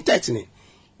 we have been tightening.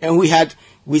 And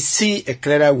we see a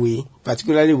clearer way,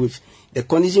 particularly with the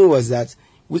condition was that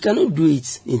we cannot do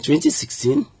it in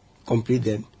 2016, complete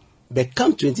them. But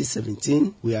come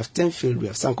 2017, we have 10 field, we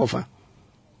have Sankofa,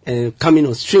 and coming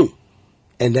on stream.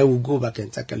 And then we'll go back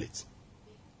and tackle it.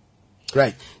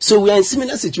 Right. So we are in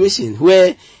similar situation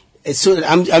where, so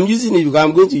I'm using it because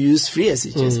I'm going to use free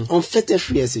SHS, unfettered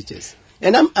free SHS.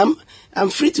 And I'm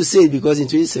free to say it because in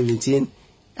 2017,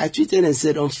 I tweeted and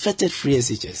said unfettered free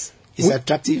SHS is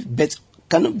attractive, but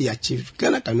cannot be achieved.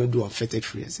 Ghana cannot do unfettered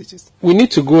free SHS. We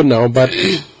need to go now, but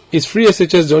is free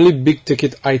SHS the only big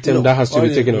ticket item that has to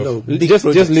be taken off?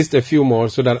 Just list a few more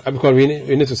so that, because we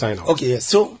need to sign off. Okay, yes.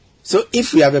 So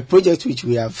if we have a project which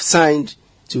we have signed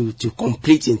to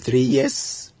complete in 3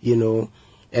 years,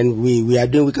 and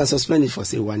we can suspend it for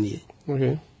say 1 year.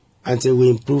 Okay. Until we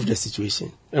improve the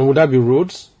situation. And would that be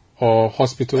roads or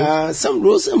hospitals? Some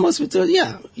roads and hospitals,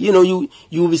 yeah. You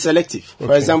will be selective. Okay.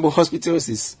 For example, hospitals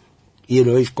is,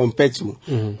 if compared to,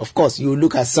 of course, you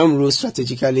look at some roads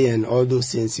strategically and all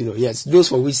those things, yes, those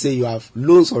for which say you have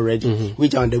loans already,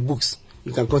 which are on the books,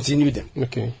 you can continue them.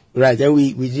 Okay. Right, and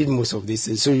we did most of this.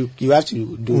 So you have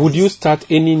to do Would you start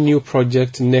any new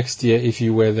project next year if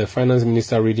you were the finance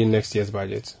minister reading next year's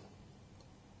budget?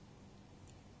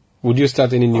 Would you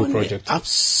start any new project?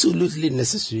 Absolutely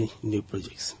necessary new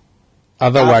projects.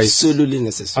 Otherwise, absolutely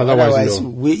necessary. Otherwise, no.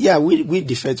 We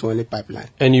defer to only pipeline.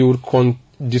 And you would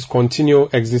discontinue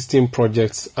existing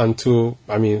projects until,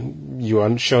 you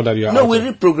are sure that you are. No, we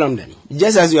reprogram them.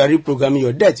 Just as you are reprogramming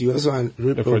your debt, you also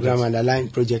reprogram underlying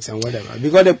projects and whatever.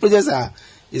 Because the projects are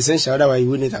essential, otherwise you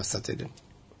wouldn't have started them.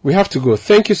 We have to go.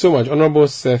 Thank you so much, Honorable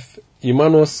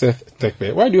Emmanuel Seth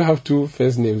Tekpe. Why do you have two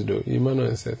first names though, Emmanuel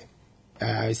and Seth?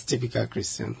 It's typical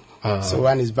Christian. So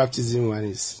one is baptism, one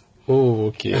is... Oh,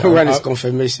 okay. One is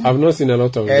confirmation. I've not seen a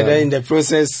lot of that. And then in the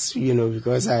process,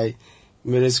 because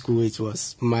middle school, it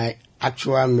was my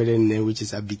actual middle name, which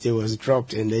is Abite, was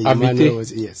dropped. And then Emmanuel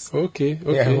was, yes. Okay.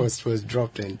 Yeah, it was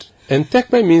dropped. And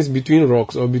Tekpe means between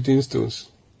rocks or between stones?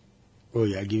 Oh,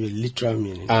 yeah, give it literal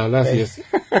meaning. That's yes.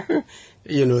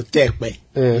 Tekpe.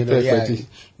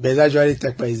 But actually,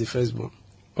 Tekpe is the firstborn.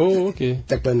 Oh, okay.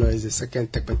 Tekpeno is the second,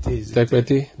 Tekpeti is the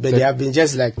third. But they have been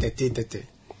just like Tete,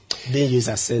 being used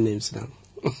as surnames now.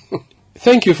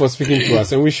 Thank you for speaking to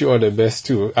us and wish you all the best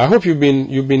too. I hope you've been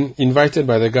invited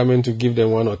by the government to give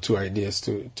them 1 or 2 ideas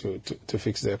to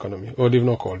fix the economy. Or they've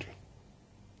not called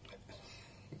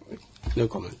you? No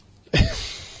comment.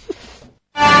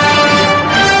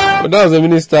 Well, that was the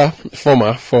Minister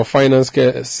former for Finance,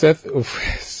 Seth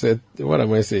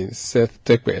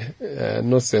Tekpe,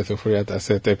 not Seth Ofuriata,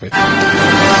 Seth Tekpe.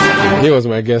 He was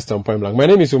my guest on Point Blank. My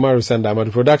name is Umaru Sandama.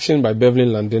 The production by Beverly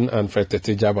London and Fred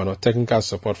Tete Jabano. Technical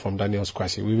support from Daniel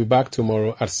Squashi. We'll be back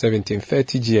tomorrow at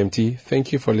 17:30 GMT.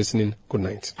 Thank you for listening. Good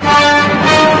night.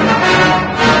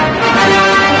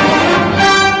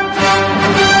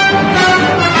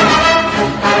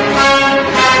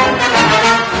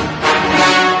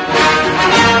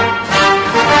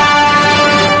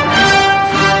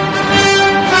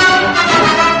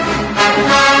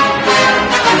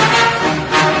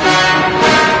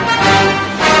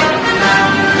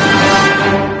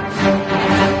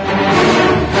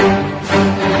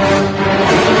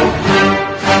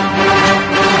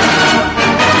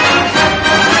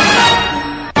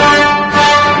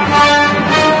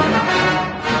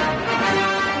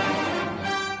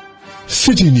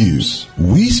 City News.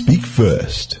 We speak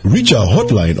first. Reach our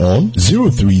hotline on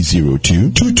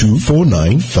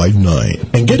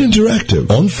 0302-224959 and get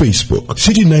interactive on Facebook,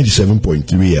 City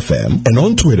 97.3 FM, and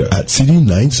on Twitter at City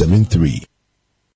 973.